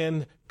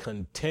sin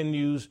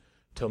continues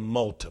to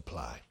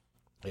multiply.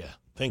 Yeah,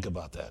 think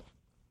about that.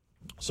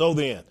 So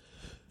then,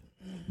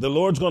 the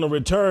Lord's going to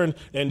return,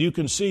 and you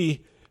can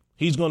see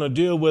He's going to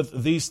deal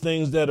with these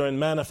things that are in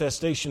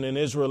manifestation in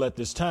Israel at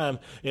this time.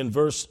 In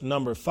verse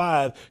number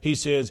 5, he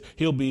says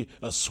he'll be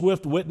a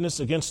swift witness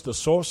against the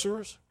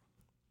sorcerers.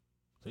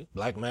 See,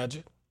 black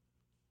magic,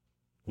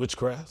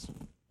 witchcraft.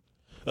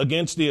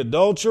 Against the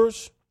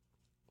adulterers,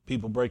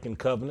 people breaking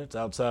covenants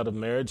outside of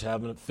marriage,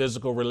 having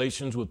physical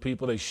relations with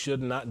people they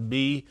should not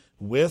be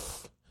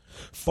with.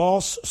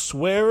 False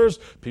swearers,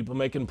 people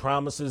making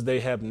promises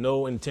they have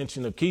no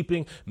intention of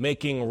keeping,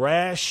 making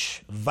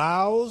rash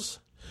vows.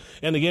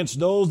 And against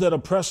those that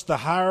oppress the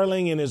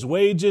hireling in his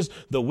wages,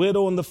 the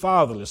widow and the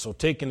fatherless. So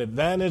taking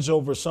advantage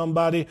over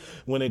somebody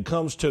when it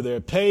comes to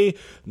their pay,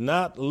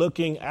 not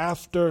looking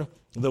after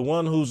the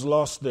one who's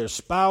lost their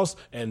spouse,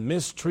 and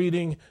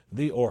mistreating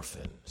the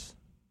orphans.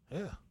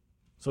 Yeah.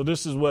 So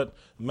this is what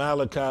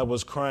Malachi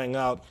was crying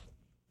out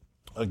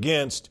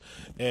against.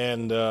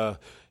 And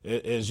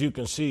as you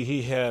can see,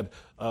 he had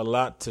a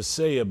lot to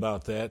say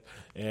about that.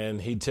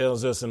 And he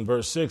tells us in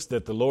verse 6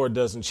 that the Lord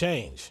doesn't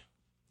change.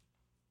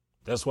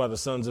 That's why the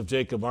sons of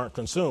Jacob aren't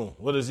consumed.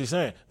 What is he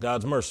saying?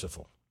 God's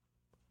merciful.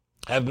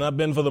 Had it not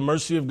been for the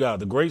mercy of God,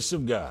 the grace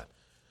of God.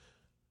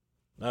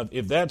 Now,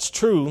 if that's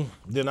true,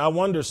 then I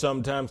wonder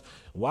sometimes,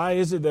 why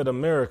is it that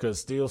America is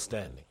still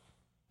standing?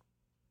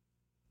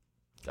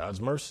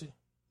 God's mercy.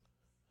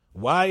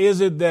 Why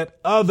is it that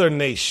other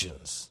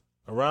nations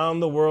around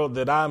the world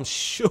that I'm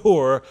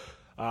sure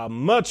are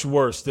much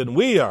worse than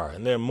we are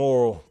in their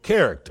moral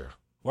character,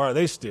 why are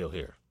they still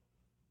here?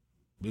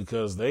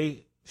 Because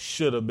they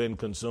should have been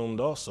consumed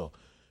also.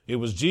 It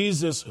was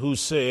Jesus who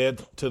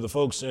said to the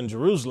folks in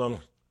Jerusalem,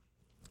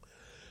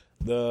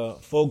 the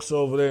folks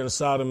over there in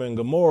Sodom and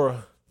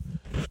Gomorrah,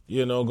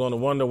 going to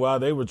wonder why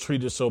they were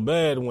treated so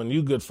bad when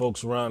you good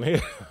folks around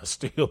here are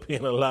still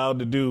being allowed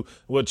to do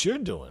what you're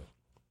doing.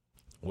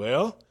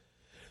 Well,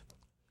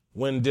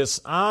 when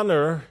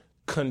dishonor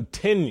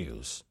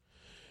continues,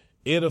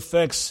 it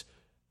affects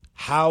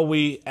how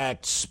we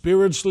act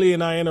spiritually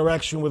in our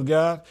interaction with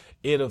God.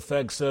 It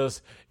affects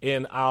us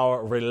in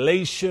our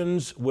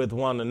relations with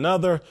one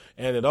another,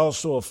 and it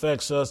also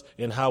affects us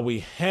in how we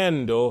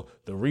handle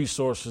the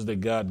resources that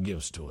God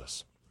gives to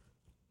us.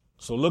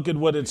 So look at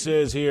what it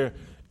says here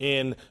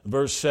in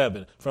verse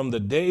 7. From the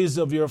days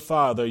of your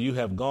father, you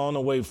have gone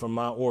away from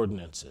my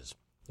ordinances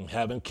and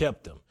haven't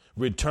kept them.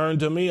 Return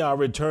to me, I'll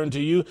return to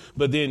you.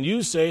 But then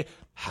you say,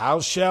 how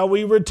shall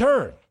we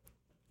return?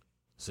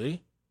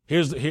 See,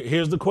 here's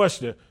the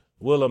question.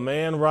 Will a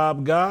man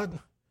rob God?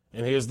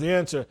 And here's the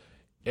answer.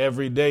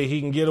 Every day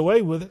he can get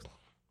away with it.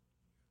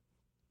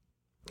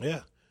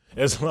 Yeah.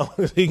 As long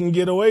as he can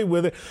get away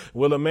with it,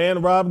 will a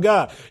man rob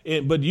God?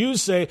 But you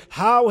say,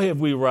 how have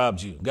we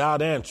robbed you?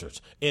 God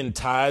answers, in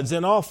tithes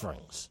and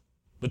offerings.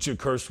 But you're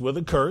cursed with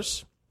a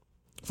curse,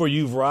 for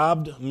you've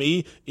robbed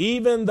me,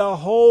 even the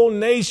whole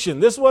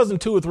nation. This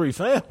wasn't 2 or 3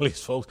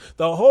 families, folks.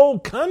 The whole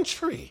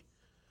country.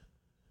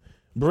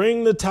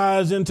 Bring the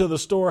tithes into the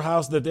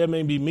storehouse, that there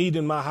may be meat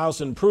in my house,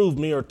 and prove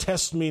me, or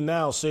test me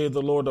now, saith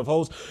the Lord of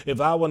hosts.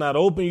 If I will not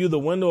open you the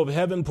window of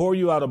heaven, pour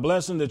you out a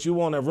blessing that you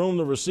won't have room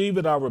to receive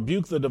it, I'll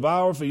rebuke the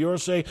devourer for your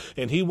sake,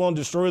 and he won't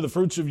destroy the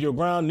fruits of your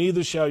ground,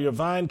 neither shall your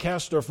vine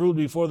cast her fruit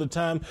before the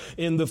time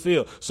in the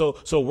field.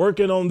 So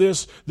working on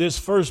this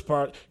first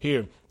part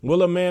here,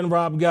 will a man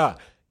rob God?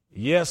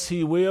 Yes,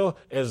 he will,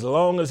 as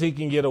long as he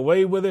can get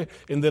away with it.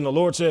 And then the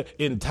Lord said,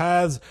 in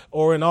tithes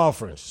or in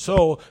offerings.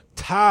 So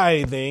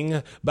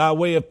tithing by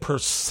way of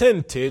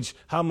percentage,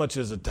 how much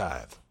is a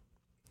tithe?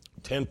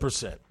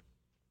 10%.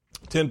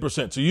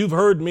 10%. So you've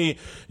heard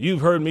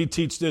me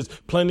teach this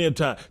plenty of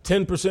time.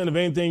 10% of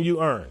anything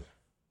you earn,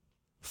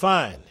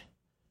 find,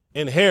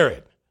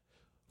 inherit,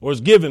 or is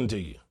given to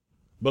you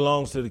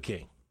belongs to the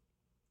king.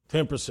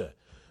 10%.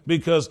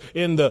 Because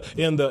in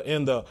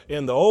the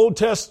Old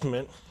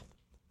Testament,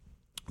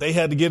 they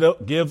had to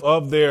give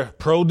of their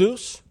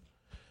produce,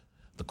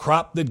 the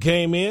crop that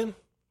came in,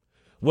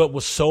 what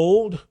was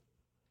sold,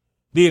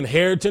 the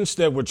inheritance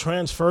that were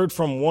transferred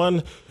from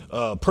one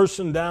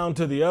person down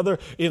to the other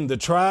in the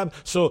tribe.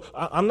 So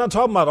I'm not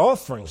talking about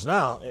offerings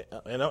now,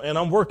 and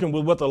I'm working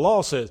with what the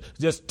law says.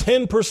 Just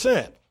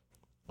 10%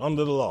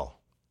 under the law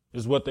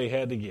is what they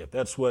had to give.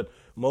 That's what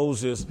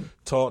Moses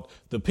taught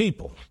the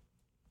people.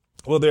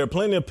 Well, there are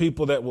plenty of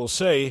people that will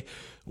say,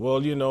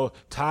 well,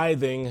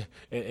 tithing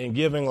and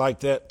giving like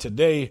that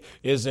today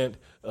isn't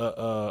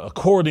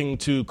according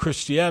to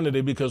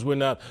Christianity because we're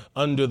not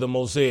under the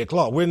Mosaic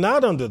law. We're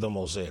not under the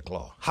Mosaic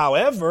law.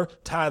 However,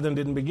 tithing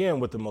didn't begin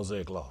with the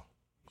Mosaic law.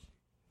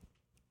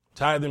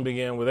 Tithing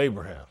began with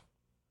Abraham,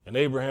 and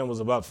Abraham was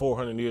about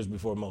 400 years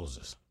before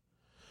Moses.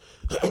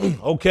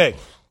 Okay.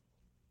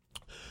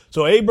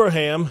 So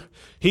Abraham,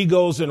 he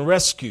goes and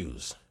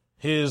rescues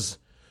his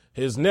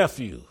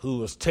nephew who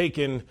was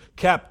taken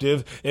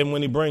captive. And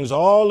when he brings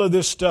all of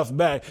this stuff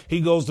back,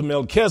 he goes to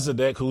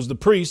Melchizedek, who's the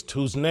priest,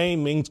 whose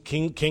name means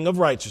king of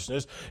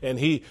righteousness. And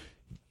he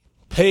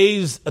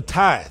pays a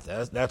tithe.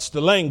 That's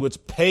the language,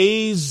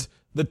 pays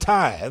the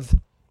tithe.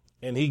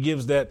 And he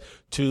gives that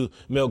to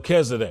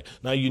Melchizedek.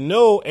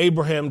 Now,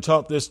 Abraham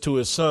taught this to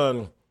his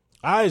son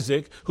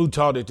Isaac, who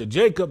taught it to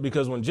Jacob,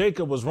 because when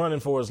Jacob was running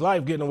for his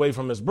life, getting away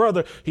from his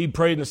brother, he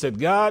prayed and said,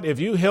 God, if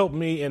you help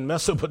me in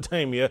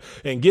Mesopotamia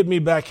and get me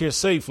back here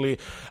safely,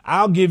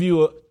 I'll give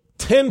you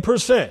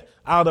 10%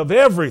 out of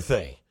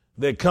everything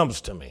that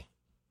comes to me.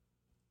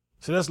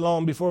 So that's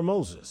long before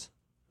Moses.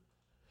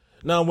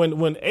 Now,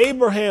 when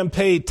Abraham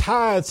paid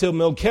tithes to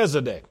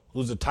Melchizedek,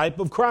 who's a type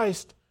of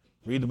Christ,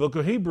 read the book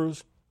of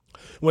Hebrews.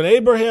 When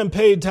Abraham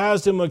paid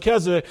tithes to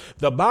Melchizedek,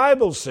 the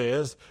Bible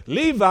says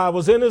Levi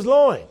was in his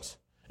loins.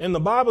 And the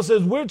Bible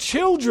says we're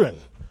children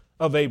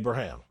of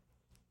Abraham.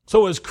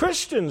 So as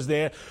Christians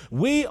then,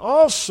 we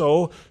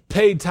also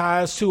pay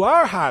tithes to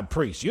our high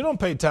priest. You don't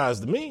pay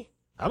tithes to me.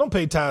 I don't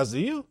pay tithes to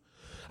you.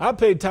 I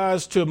pay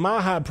tithes to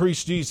my high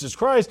priest, Jesus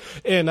Christ,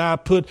 and I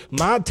put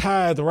my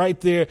tithe right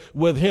there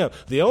with him.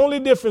 The only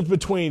difference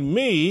between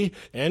me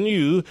and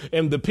you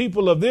and the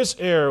people of this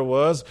era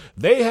was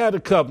they had a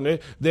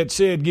covenant that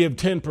said give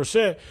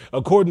 10%.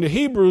 According to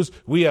Hebrews,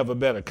 we have a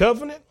better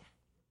covenant.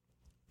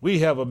 We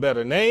have a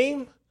better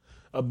name,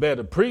 a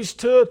better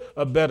priesthood,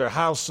 a better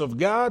house of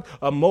God,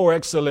 a more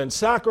excellent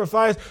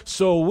sacrifice.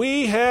 So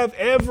we have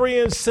every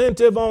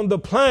incentive on the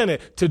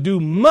planet to do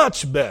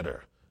much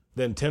better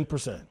than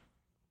 10%.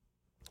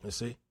 You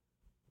see,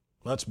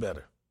 much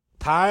better.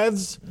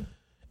 Tithes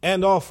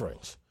and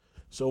offerings.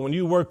 So when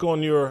you work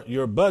on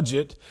your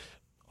budget,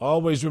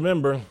 always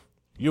remember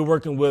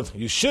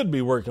you should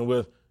be working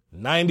with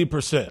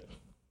 90%.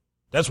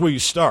 That's where you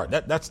start.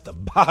 That's the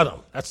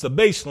bottom. That's the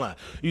baseline.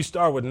 You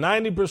start with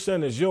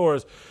 90% is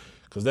yours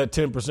because that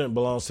 10%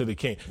 belongs to the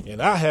king. And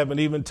I haven't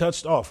even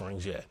touched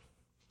offerings yet.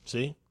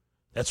 See,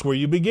 that's where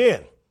you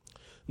begin.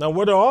 Now,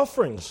 what are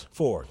offerings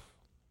for?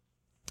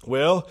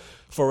 Well,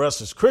 for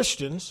us as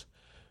Christians,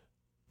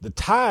 the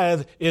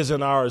tithe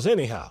isn't ours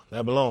anyhow.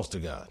 That belongs to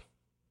God.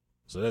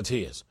 So that's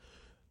his.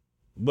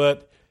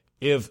 But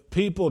if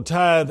people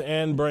tithe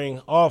and bring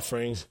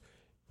offerings,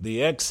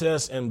 the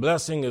excess and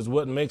blessing is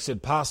what makes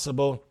it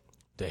possible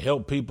to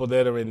help people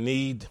that are in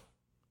need,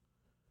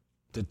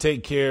 to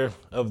take care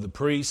of the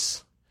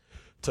priests,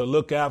 to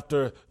look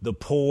after the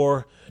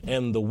poor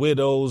and the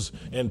widows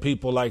and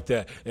people like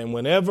that. And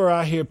whenever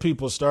I hear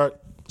people start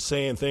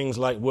saying things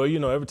like, well,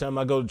 every time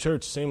I go to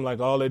church, it seems like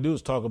all they do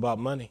is talk about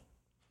money.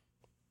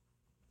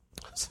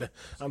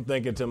 I'm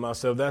thinking to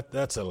myself,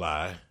 that's a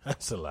lie.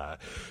 That's a lie.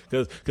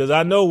 Because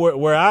I know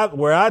where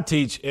I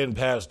teach and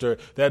pastor,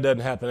 that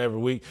doesn't happen every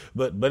week,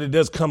 but it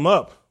does come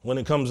up when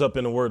it comes up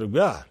in the Word of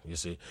God, you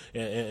see.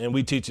 And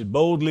we teach it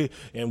boldly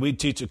and we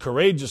teach it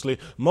courageously.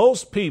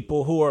 Most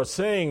people who are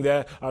saying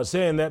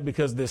that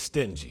because they're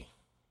stingy.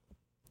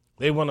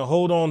 They want to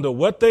hold on to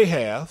what they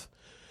have.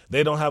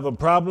 They don't have a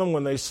problem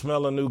when they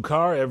smell a new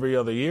car every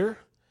other year.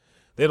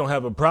 They don't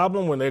have a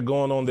problem when they're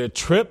going on their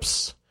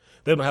trips.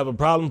 They don't have a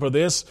problem for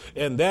this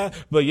and that.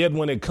 But yet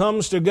when it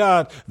comes to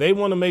God, they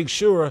want to make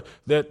sure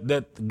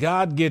that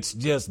God gets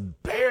just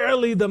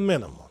barely the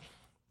minimum.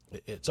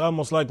 It's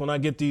almost like when I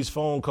get these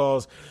phone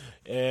calls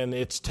and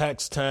it's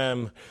tax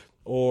time,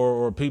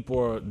 or people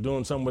are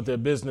doing something with their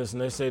business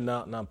and they say,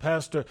 now,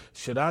 Pastor,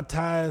 should I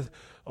tithe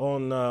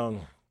on the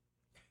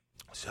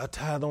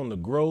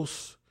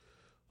gross,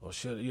 or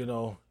should,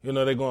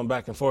 they're going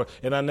back and forth,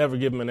 and I never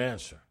give them an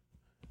answer.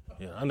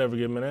 Yeah, I never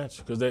give them an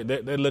answer because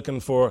they're looking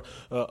for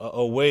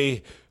a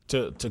way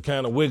to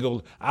kind of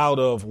wiggle out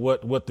of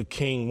what the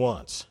king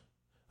wants.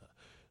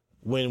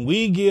 When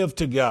we give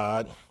to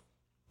God,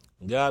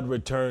 God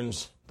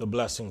returns the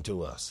blessing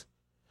to us.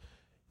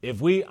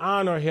 If we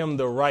honor him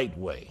the right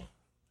way,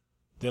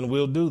 then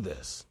we'll do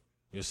this,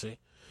 you see.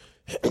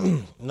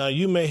 Now,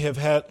 you may have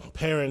had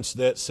parents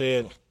that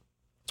said,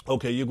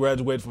 okay, you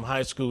graduated from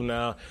high school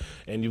now,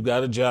 and you've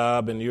got a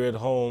job, and you're at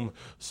home,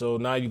 so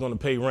now you're going to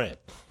pay rent,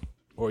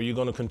 or you're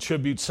going to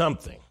contribute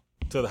something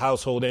to the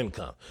household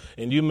income.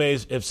 And you may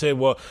have said,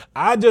 well,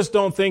 I just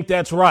don't think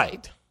that's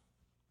right,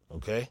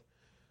 okay?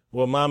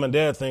 Well, mom and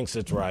dad thinks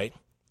it's right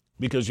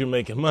because you're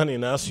making money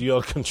now, so you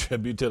ought to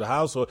contribute to the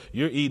household.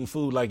 You're eating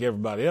food like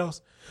everybody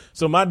else.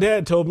 So my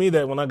dad told me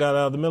that when I got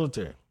out of the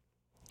military.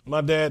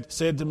 My dad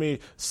said to me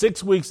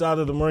 6 weeks out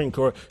of the Marine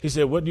Corps, he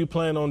said, what do you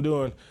plan on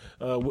doing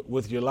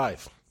with your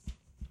life?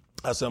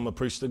 I said, I'm going to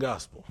preach the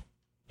gospel.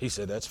 He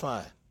said, that's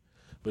fine.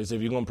 But he said,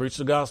 if you're going to preach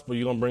the gospel,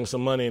 you're going to bring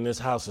some money in this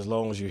house as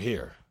long as you're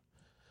here.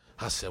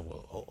 I said,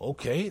 well,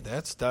 okay,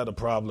 that's not a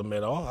problem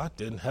at all. I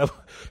didn't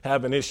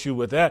have an issue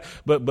with that.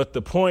 But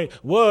the point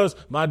was,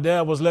 my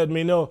dad was letting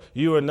me know,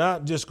 you are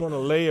not just going to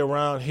lay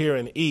around here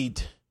and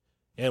eat,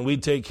 and we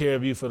take care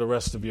of you for the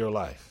rest of your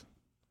life.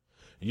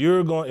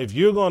 If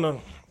you're going to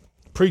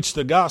preach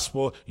the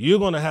gospel, you're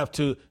going to have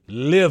to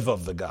live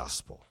of the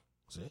gospel.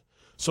 See?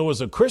 So as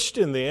a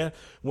Christian then,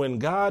 when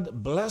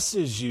God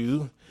blesses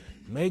you,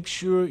 make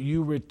sure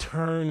you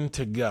return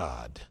to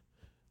God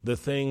the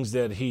things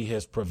that he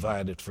has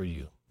provided for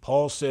you.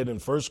 Paul said in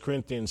 1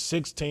 Corinthians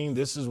 16,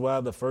 this is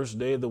why the first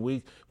day of the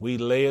week we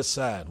lay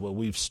aside what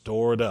we've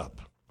stored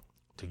up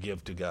to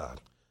give to God.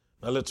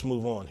 Now let's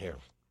move on here.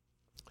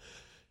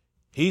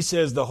 He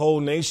says the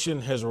whole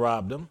nation has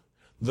robbed him.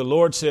 The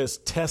Lord says,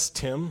 test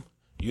him.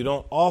 You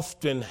don't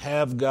often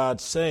have God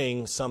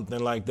saying something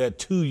like that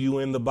to you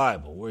in the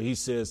Bible, where he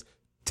says,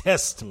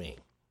 test me.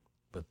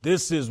 But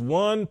this is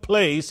one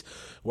place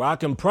where I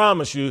can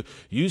promise you,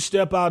 you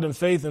step out in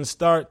faith and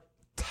start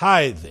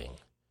tithing,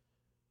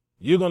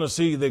 you're going to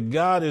see that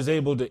God is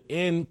able to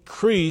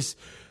increase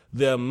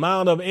the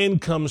amount of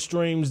income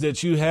streams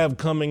that you have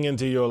coming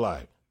into your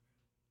life.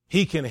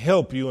 He can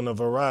help you in a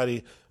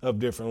variety of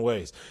different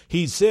ways.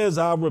 He says,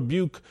 I'll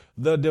rebuke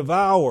the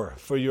devourer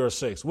for your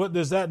sakes. What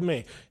does that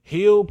mean?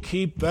 He'll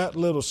keep that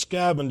little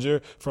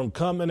scavenger from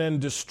coming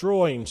and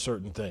destroying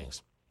certain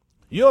things.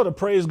 You ought to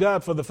praise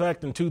God for the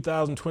fact in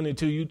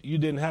 2022 you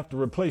didn't have to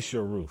replace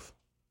your roof.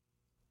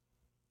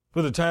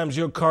 For the times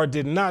your car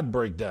did not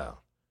break down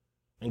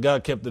and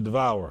God kept the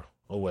devourer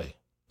away.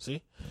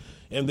 See?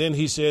 And then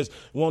he says,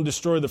 won't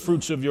destroy the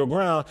fruits of your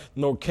ground,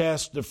 nor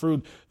cast the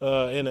fruit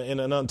in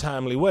an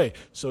untimely way.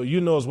 So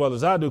you know as well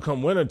as I do,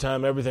 come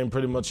wintertime, everything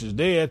pretty much is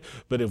dead.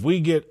 But if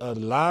we get a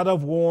lot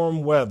of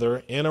warm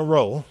weather in a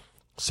row,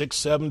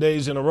 6-7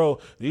 days in a row,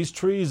 these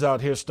trees out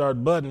here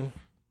start budding.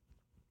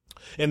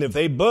 And if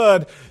they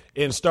bud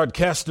and start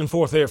casting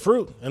forth their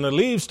fruit and the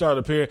leaves start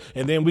appearing,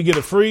 and then we get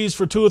a freeze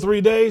for 2 or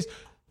 3 days,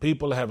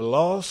 people have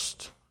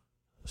lost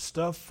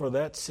stuff for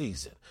that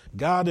season.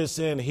 God is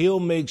saying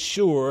he'll make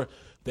sure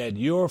that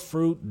your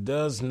fruit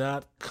does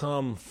not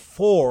come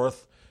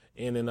forth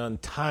in an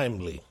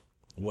untimely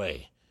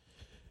way.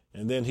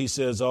 And then he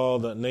says all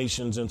the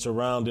nations and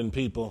surrounding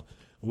people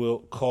will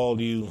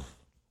call you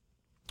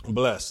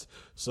blessed.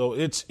 So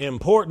it's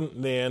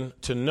important then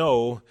to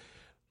know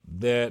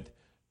that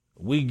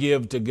we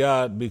give to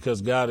God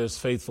because God is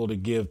faithful to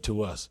give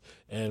to us.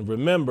 And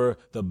remember,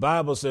 the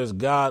Bible says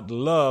God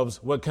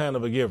loves what kind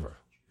of a giver?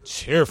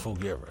 Cheerful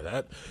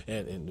giver.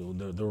 And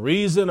the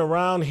reason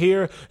around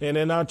here and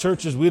in our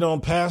churches we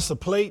don't pass a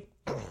plate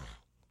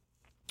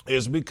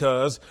is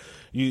because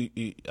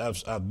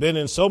I've been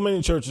in so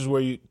many churches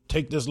where you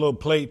take this little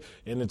plate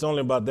and it's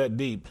only about that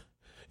deep.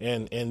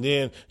 And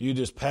then you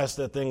just pass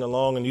that thing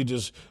along and you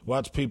just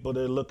watch people.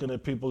 They're looking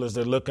at people as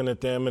they're looking at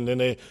them. And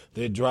then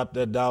they drop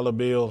that dollar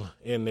bill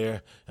in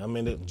there. I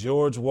mean,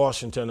 George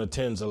Washington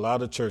attends a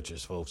lot of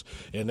churches, folks.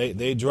 And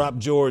they drop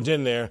George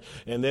in there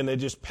and then they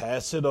just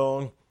pass it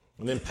on.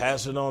 And then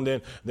pass it on.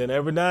 Then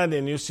every now and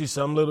then you see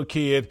some little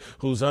kid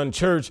who's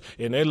unchurched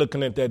and they're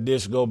looking at that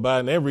dish go by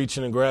and they're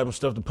reaching and grabbing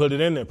stuff to put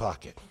it in their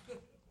pocket.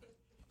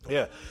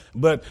 Yeah,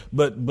 but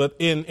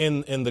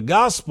in the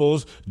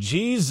Gospels,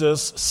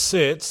 Jesus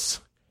sits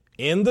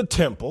in the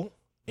temple,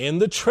 in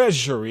the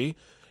treasury,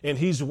 and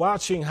he's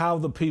watching how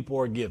the people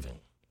are giving.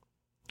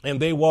 And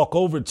they walk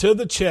over to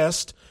the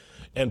chest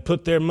and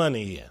put their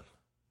money in.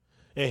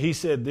 And he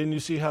said, didn't you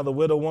see how the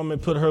widow woman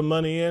put her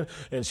money in?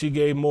 And she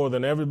gave more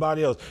than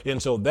everybody else.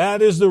 And so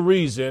that is the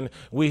reason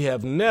we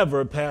have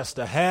never passed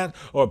a hat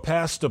or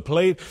passed a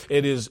plate.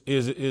 It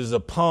is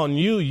upon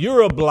you.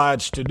 You're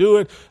obliged to do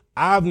it.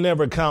 I've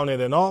never counted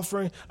an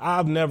offering.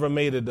 I've never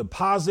made a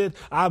deposit.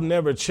 I've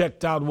never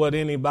checked out what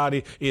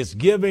anybody is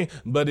giving,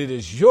 but it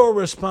is your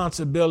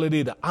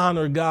responsibility to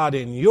honor God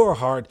in your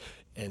heart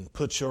and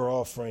put your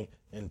offering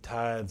and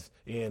tithes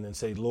in and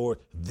say, Lord,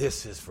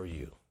 this is for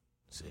you.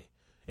 See?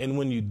 And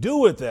when you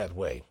do it that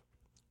way,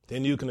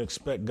 then you can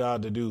expect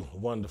God to do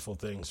wonderful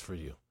things for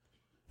you.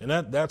 And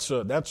that's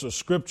a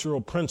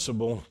scriptural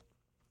principle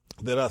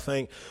that I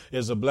think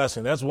is a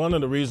blessing. That's one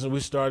of the reasons we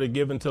started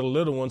giving to the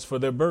little ones for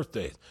their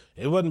birthdays.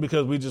 It wasn't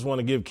because we just want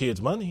to give kids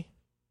money,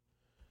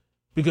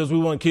 because we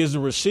want kids to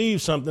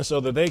receive something so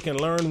that they can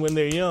learn when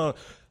they're young,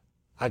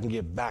 I can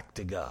give back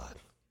to God.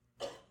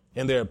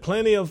 And there are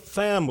plenty of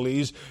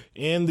families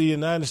in the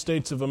United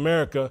States of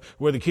America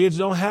where the kids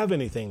don't have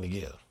anything to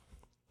give.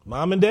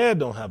 Mom and dad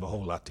don't have a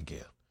whole lot to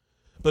give.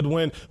 But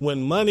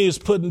when money is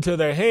put into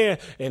their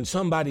hand and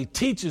somebody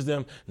teaches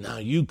them, now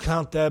you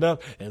count that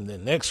up, and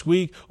then next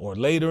week or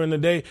later in the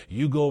day,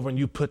 you go over and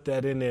you put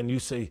that in there and you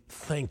say,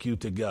 thank you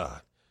to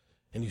God.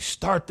 And you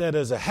start that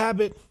as a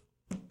habit,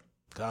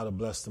 God will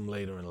bless them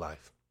later in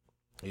life.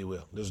 He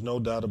will. There's no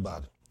doubt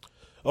about it.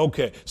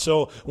 Okay,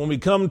 so when we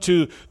come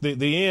to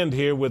the end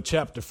here with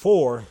chapter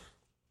 4,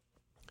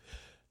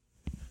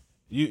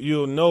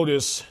 you'll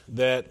notice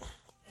that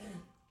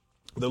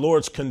the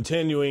Lord's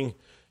continuing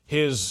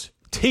his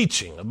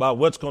teaching about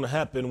what's going to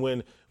happen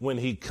when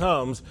he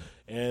comes.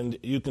 And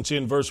you can see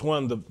in verse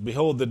 1,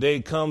 behold, the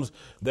day comes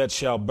that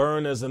shall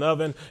burn as an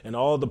oven, and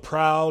all the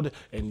proud,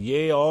 and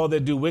yea, all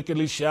that do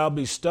wickedly shall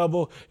be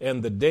stubble,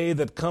 and the day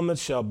that cometh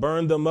shall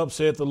burn them up,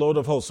 saith the Lord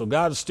of hosts. So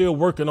God is still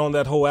working on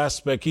that whole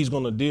aspect. He's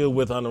going to deal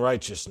with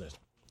unrighteousness.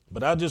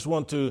 But I just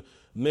want to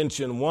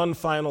mention one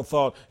final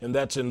thought, and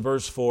that's in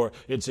verse 4.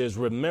 It says,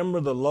 remember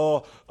the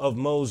law of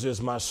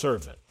Moses, my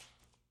servant.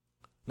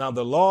 Now,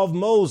 the law of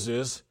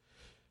Moses,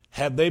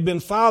 had they been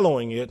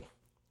following it,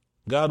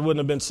 God wouldn't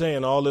have been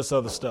saying all this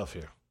other stuff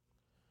here.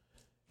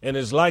 And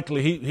it's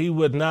likely he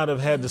would not have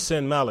had to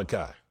send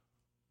Malachi.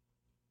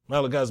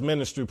 Malachi's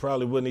ministry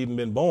probably wouldn't even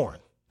been born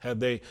had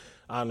they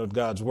honored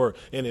God's word.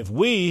 And if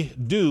we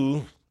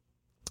do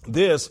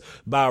this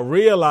by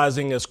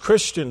realizing as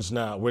Christians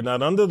now, we're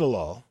not under the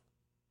law,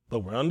 but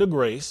we're under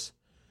grace,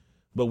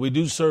 but we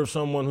do serve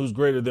someone who's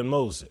greater than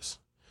Moses.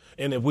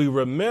 And if we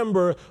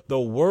remember the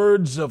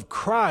words of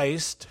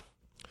Christ,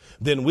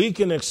 then we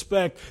can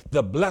expect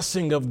the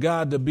blessing of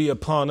God to be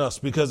upon us,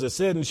 because it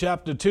said in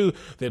chapter 2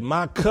 that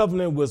my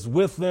covenant was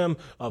with them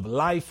of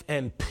life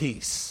and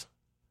peace.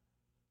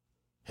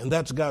 And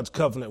that's God's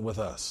covenant with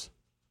us.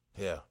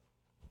 Yeah.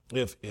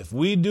 If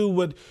we do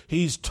what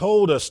he's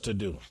told us to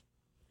do,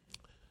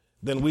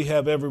 then we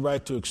have every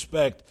right to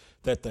expect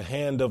that the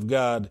hand of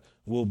God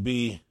will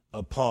be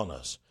upon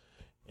us.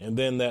 And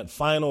then that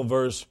final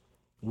verse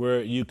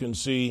where you can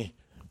see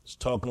it's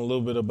talking a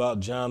little bit about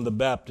John the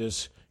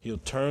Baptist. He'll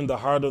turn the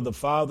heart of the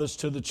fathers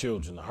to the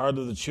children, the heart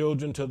of the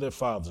children to their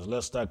fathers,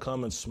 lest I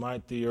come and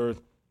smite the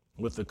earth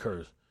with the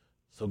curse.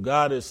 So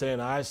God is saying,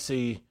 I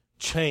see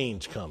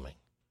change coming.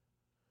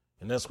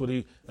 And that's what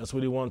he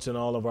wants in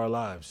all of our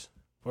lives,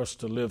 for us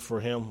to live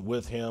for him,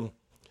 with him,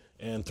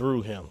 and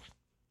through him,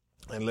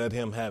 and let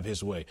him have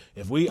his way.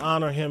 If we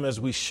honor him as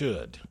we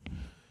should,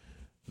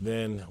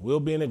 then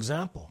we'll be an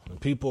example, and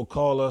people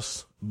call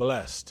us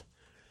blessed.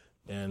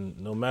 And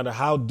no matter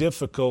how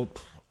difficult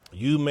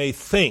you may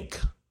think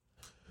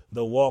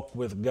the walk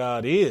with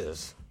God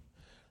is,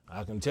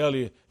 I can tell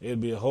you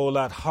it'd be a whole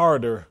lot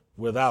harder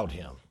without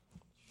him.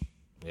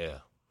 Yeah.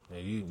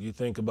 You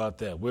think about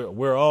that.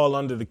 We're all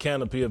under the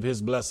canopy of his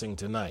blessing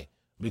tonight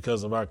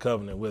because of our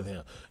covenant with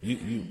him.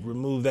 You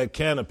remove that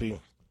canopy,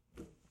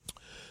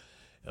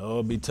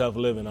 it'll be tough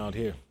living out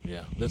here.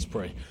 Yeah, let's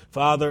pray.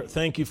 Father,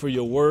 thank you for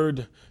your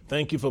word.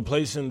 Thank you for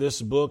placing this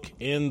book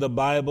in the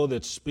Bible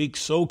that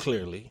speaks so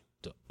clearly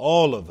to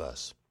all of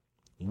us.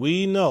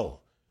 We know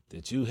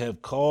that you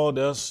have called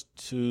us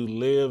to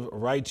live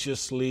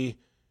righteously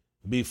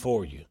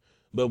before you.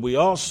 But we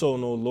also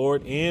know,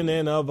 Lord, in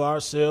and of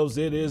ourselves,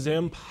 it is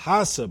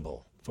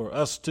impossible for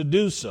us to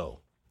do so.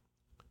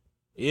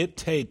 It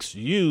takes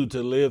you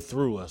to live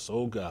through us,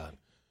 oh God.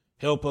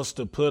 Help us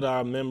to put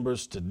our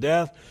members to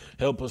death.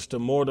 Help us to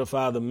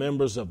mortify the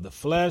members of the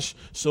flesh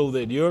so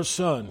that your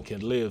Son can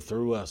live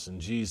through us.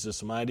 In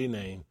Jesus' mighty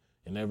name.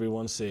 And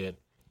everyone said,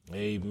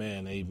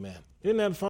 amen, amen. Isn't that fun?